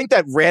 Seriously. I think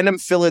that random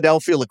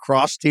Philadelphia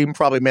lacrosse team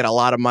probably made a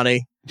lot of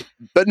money.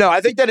 But no, I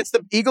think that it's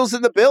the Eagles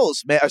and the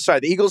Bills. Man. Sorry,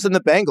 the Eagles and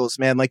the Bengals,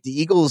 man. Like the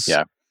Eagles.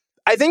 Yeah.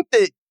 I think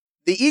that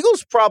the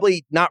Eagles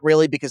probably not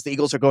really, because the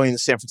Eagles are going to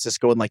San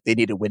Francisco and like they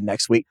need to win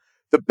next week.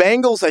 The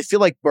Bengals, I feel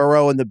like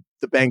Burrow and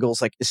the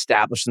Bengals like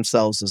established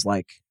themselves as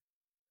like,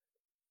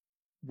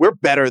 we're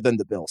better than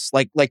the Bills.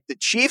 Like the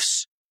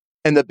Chiefs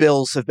and the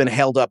Bills have been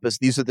held up as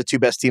these are the 2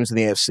 best teams in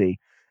the AFC.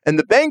 And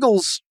the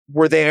Bengals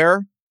were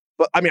there,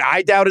 but I mean,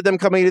 I doubted them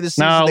coming into the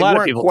season. No, a lot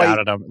of people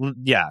doubted them.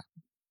 Yeah.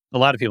 A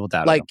lot of people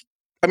doubted them.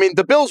 I mean,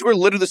 the Bills were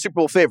literally the Super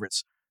Bowl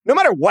favorites. No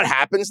matter what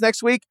happens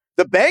next week,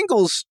 the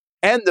Bengals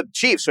and the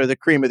Chiefs are the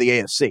cream of the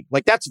AFC.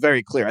 Like, that's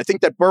very clear. I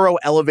think that Burrow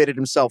elevated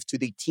himself to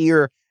the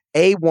tier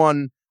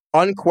A1,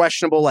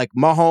 unquestionable, like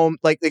Mahomes.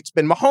 Like, it's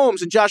been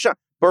Mahomes and Josh Allen.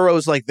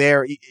 Burrow's like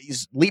there.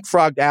 He's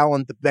leapfrogged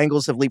Allen. The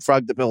Bengals have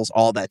leapfrogged the Bills,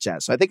 all that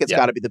jazz. So I think it's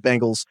got to be the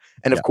Bengals.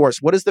 And of course,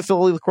 what is the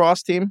Philly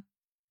lacrosse team?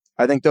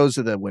 I think those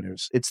are the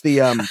winners. It's the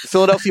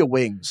Philadelphia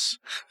Wings.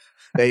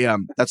 They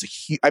that's a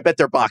huge, I bet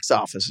their box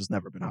office has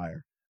never been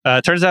higher.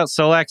 Turns out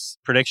Solak's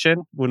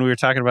prediction when we were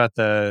talking about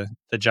the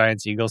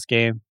Giants-Eagles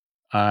game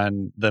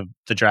on the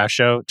draft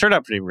show turned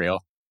out pretty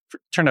real.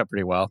 Turned out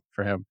pretty well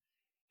for him.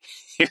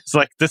 He was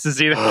like, this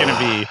is either going to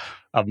be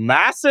a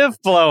massive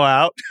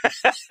blowout.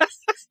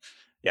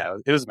 Yeah,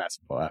 it was a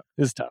massive blowout.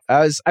 It was tough.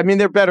 I mean,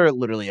 they're better at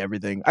literally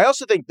everything. I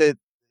also think that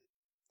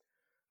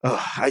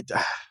I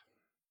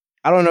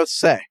don't know what to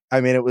say.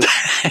 I mean, it was...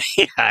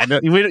 Yeah, I know.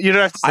 You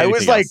don't have to say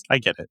anything else. I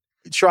get it.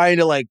 Trying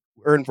to like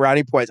earn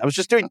brownie points. I was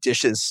just doing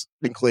dishes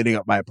and cleaning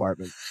up my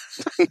apartment.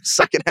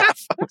 Second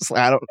half, I was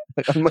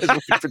like, I might as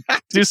well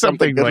do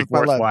something like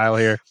worthwhile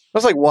here. I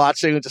was like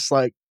watching, just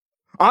like,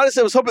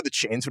 honestly, I was hoping the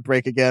chains would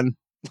break again.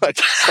 Like,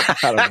 I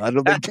don't know. I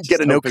don't think you can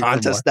get a no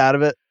contest out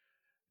of it.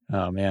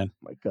 Oh man,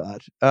 my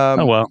God.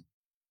 Oh well.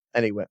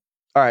 Anyway,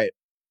 all right.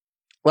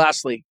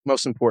 Lastly,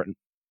 most important.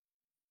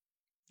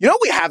 You know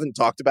what we haven't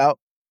talked about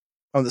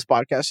on this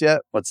podcast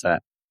yet? What's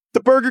that?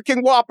 The Burger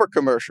King Whopper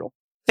commercial.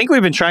 I think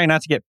we've been trying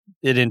not to get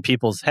it in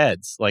people's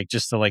heads, like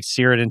just to like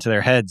sear it into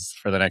their heads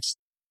for the next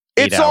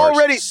 8 hours. It's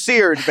already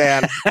seared,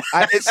 man.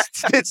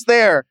 It's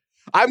there.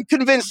 I'm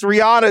convinced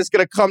Rihanna is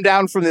going to come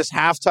down from this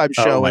halftime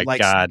show and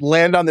like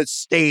land on the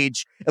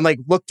stage and like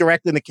look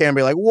directly in the camera,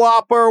 be like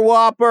Whopper,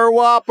 Whopper,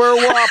 Whopper,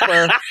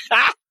 Whopper.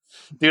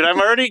 Dude, I'm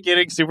already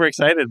getting super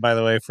excited. By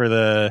the way, for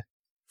the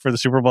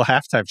Super Bowl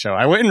halftime show,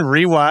 I went and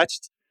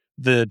rewatched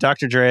the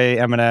Dr. Dre,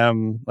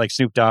 Eminem, like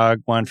Snoop Dogg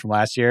one from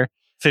last year,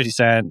 50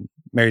 Cent,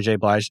 Mary J.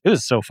 Blige. It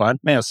was so fun.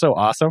 Man, it was so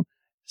awesome.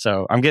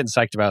 So I'm getting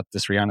psyched about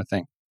this Rihanna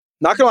thing.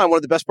 Not gonna lie, one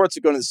of the best parts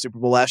of going to the Super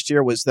Bowl last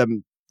year was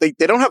them.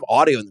 They don't have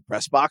audio in the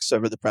press box, so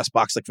the press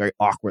box like very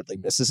awkwardly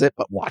misses it,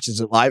 but watches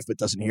it live, but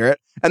doesn't hear it.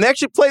 And they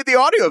actually played the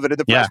audio of it in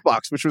the press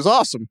box, which was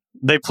awesome.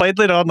 They played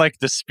it on like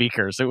the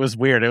speakers. It was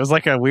weird. It was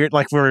like a weird,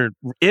 like we're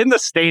in the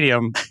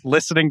stadium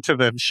listening to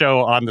the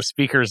show on the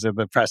speakers in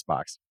the press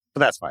box. But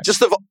that's fine.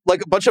 Just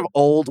like a bunch of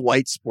old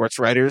white sports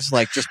writers,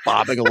 like just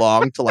bobbing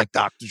along to like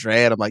Dr.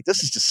 Dre. And I'm like,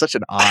 this is just such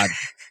an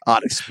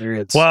odd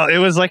experience. Well, it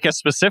was like a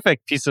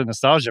specific piece of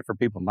nostalgia for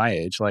people my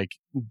age. Like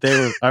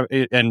they were,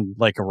 and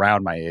like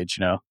around my age,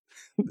 you know,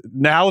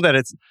 now that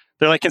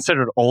they're like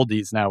considered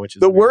oldies now, which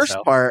is the worst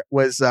part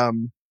was,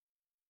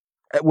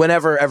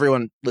 whenever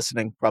everyone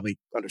listening probably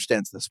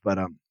understands this, but,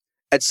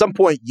 at some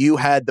point you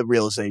had the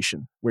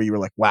realization where you were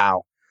like,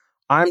 wow,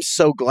 I'm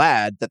so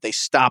glad that they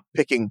stopped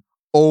picking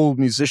old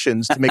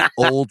musicians to make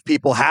old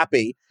people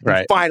happy.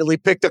 Right. Finally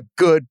picked a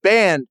good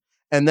band.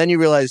 And then you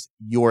realize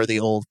you're the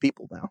old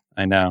people now.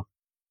 I know.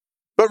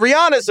 But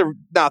Rihanna's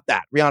not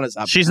that. Rihanna's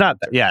obviously she's not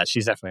that. Yeah,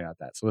 she's definitely not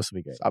that. So this will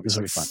be great.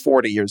 Obviously fun.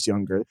 40 years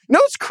younger. You know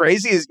what's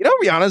crazy is,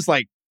 Rihanna's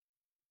like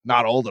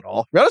not old at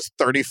all. Rihanna's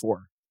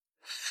 34.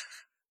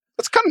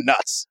 That's kind of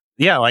nuts.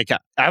 Yeah, like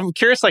I'm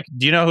curious, like,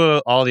 do you know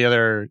who all the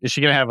other, is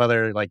she going to have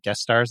other like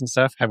guest stars and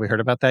stuff? Have we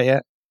heard about that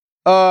yet?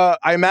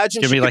 I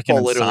imagine she could like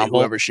pull literally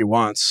whoever she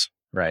wants.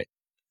 Right.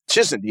 She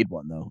doesn't need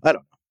one, though. I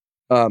don't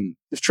know.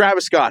 If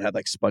Travis Scott had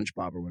like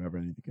SpongeBob or whatever,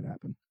 anything could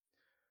happen.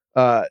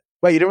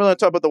 Wait, you didn't really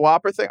talk about the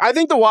Whopper thing? I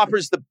think the Whopper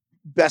is the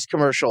best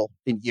commercial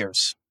in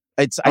years.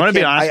 I want to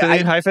be honest with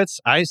you, Heifetz.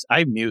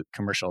 I mute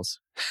commercials.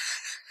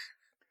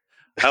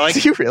 Do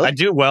you really? I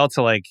do well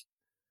to like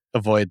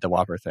avoid the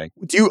Whopper thing.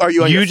 Are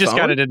you on your just phone?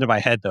 got it into my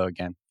head though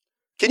again.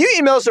 Can you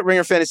email us at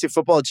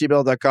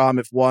ringerfantasyfootball@gmail.com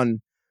if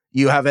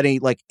you have any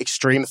like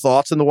extreme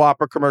thoughts on the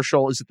Whopper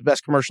commercial? Is it the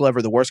best commercial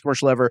ever? The worst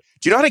commercial ever?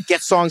 Do you know how to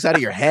get songs out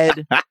of your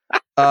head?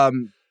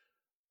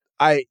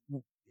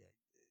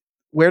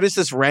 Where does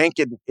this rank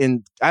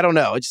in I don't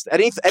know. It's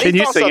any Can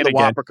you thoughts sing on it the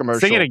again? Whopper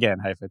commercial? Sing it again,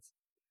 Heifetz.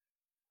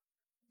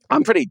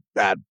 I'm pretty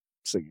bad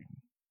singing.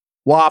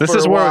 Whopper. This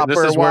is where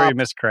Whopper. we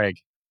miss Craig.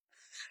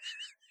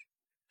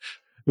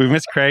 We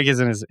miss Craig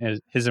in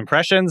his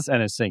impressions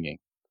and his singing,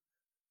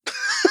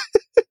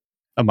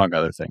 among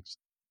other things.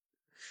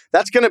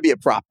 That's going to be a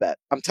prop bet.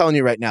 I'm telling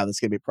you right now, that's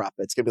going to be a prop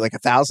bet. It's going to be like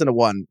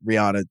 1,000-1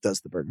 Rihanna does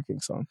the Burger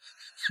King song.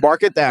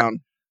 Mark it down.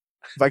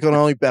 If I could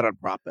only bet on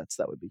prop bets,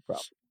 that would be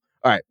prop.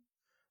 All right.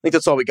 I think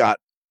that's all we got.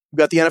 We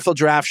got the NFL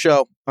draft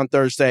show on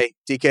Thursday.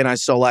 DK and I,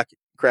 Solak,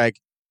 Craig.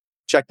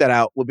 Check that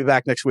out. We'll be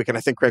back next week, and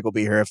I think Craig will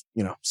be here if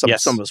some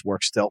of us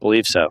work still.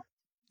 Believe so.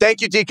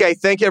 Thank you, DK.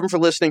 Thank you, everyone, for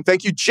listening.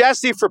 Thank you,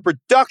 Jesse, for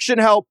production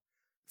help.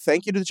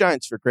 Thank you to the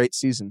Giants for a great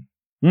season.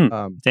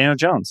 Daniel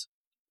Jones.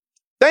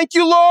 Thank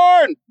you,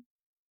 Lauren.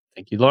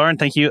 Thank you, Lauren.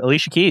 Thank you,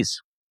 Alicia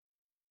Keys.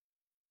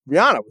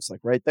 Rihanna was like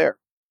right there.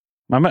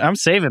 I'm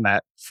saving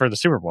that for the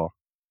Super Bowl.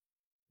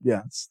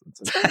 Yeah, that's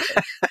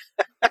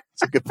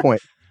a good point.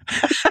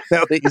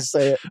 Now that you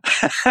say it.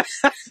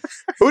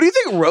 Who do you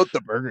think wrote the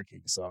Burger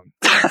King song?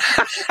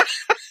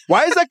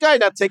 Why is that guy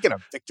not taking a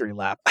victory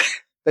lap?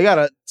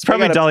 It's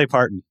probably Dolly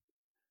Parton.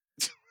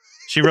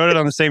 She wrote it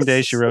on the same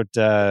day she wrote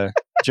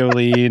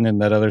Jolene and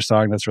that other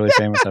song that's really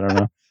famous. I don't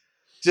know.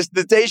 Just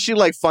the day she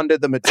like funded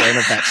the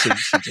Moderna vaccine,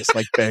 she just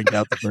like banged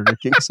out the Burger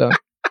King song.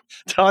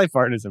 Dolly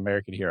Parton is an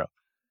American hero.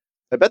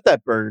 I bet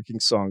that Burger King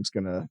song's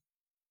going to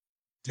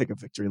take a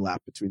victory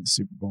lap between the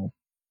Super Bowl.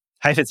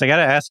 Hi, Fitz, I got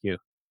to ask you,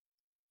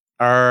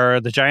 are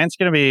the Giants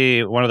going to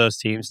be one of those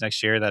teams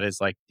next year that is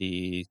like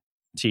the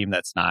team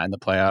that's not in the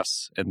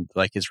playoffs and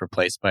like is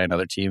replaced by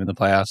another team in the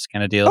playoffs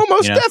kind of deal? Oh,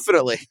 most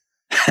definitely.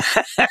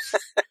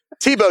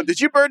 T-Bone, did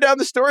you burn down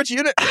the storage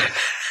unit?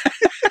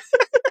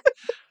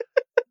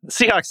 The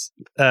Seahawks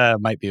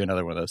might be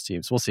another one of those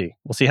teams. We'll see.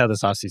 We'll see how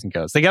this offseason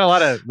goes. They got a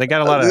lot of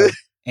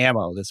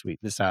ammo this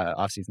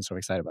offseason, so I'm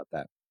excited about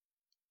that.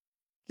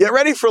 Get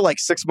ready for like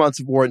 6 months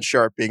of Warren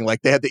Sharp being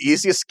like they had the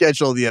easiest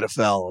schedule in the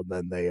NFL, and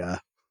then they,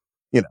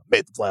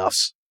 made the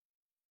playoffs.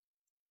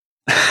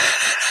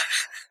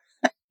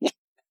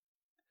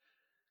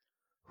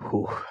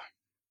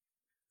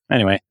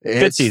 Anyway,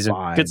 good season.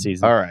 Fine. Good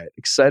season. All right,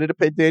 excited to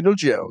pay Daniel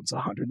Jones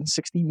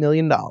 $160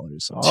 million. All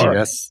right.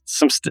 That's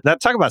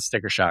talk about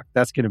sticker shock.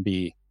 It's gonna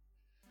be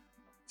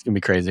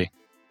crazy.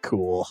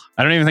 Cool.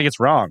 I don't even think it's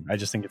wrong. I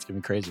just think it's gonna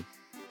be crazy.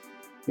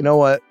 You know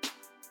what?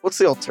 What's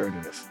the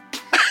alternative?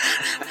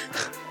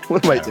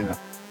 What am I doing?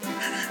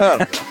 I don't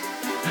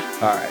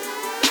know. All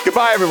right.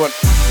 Goodbye, everyone.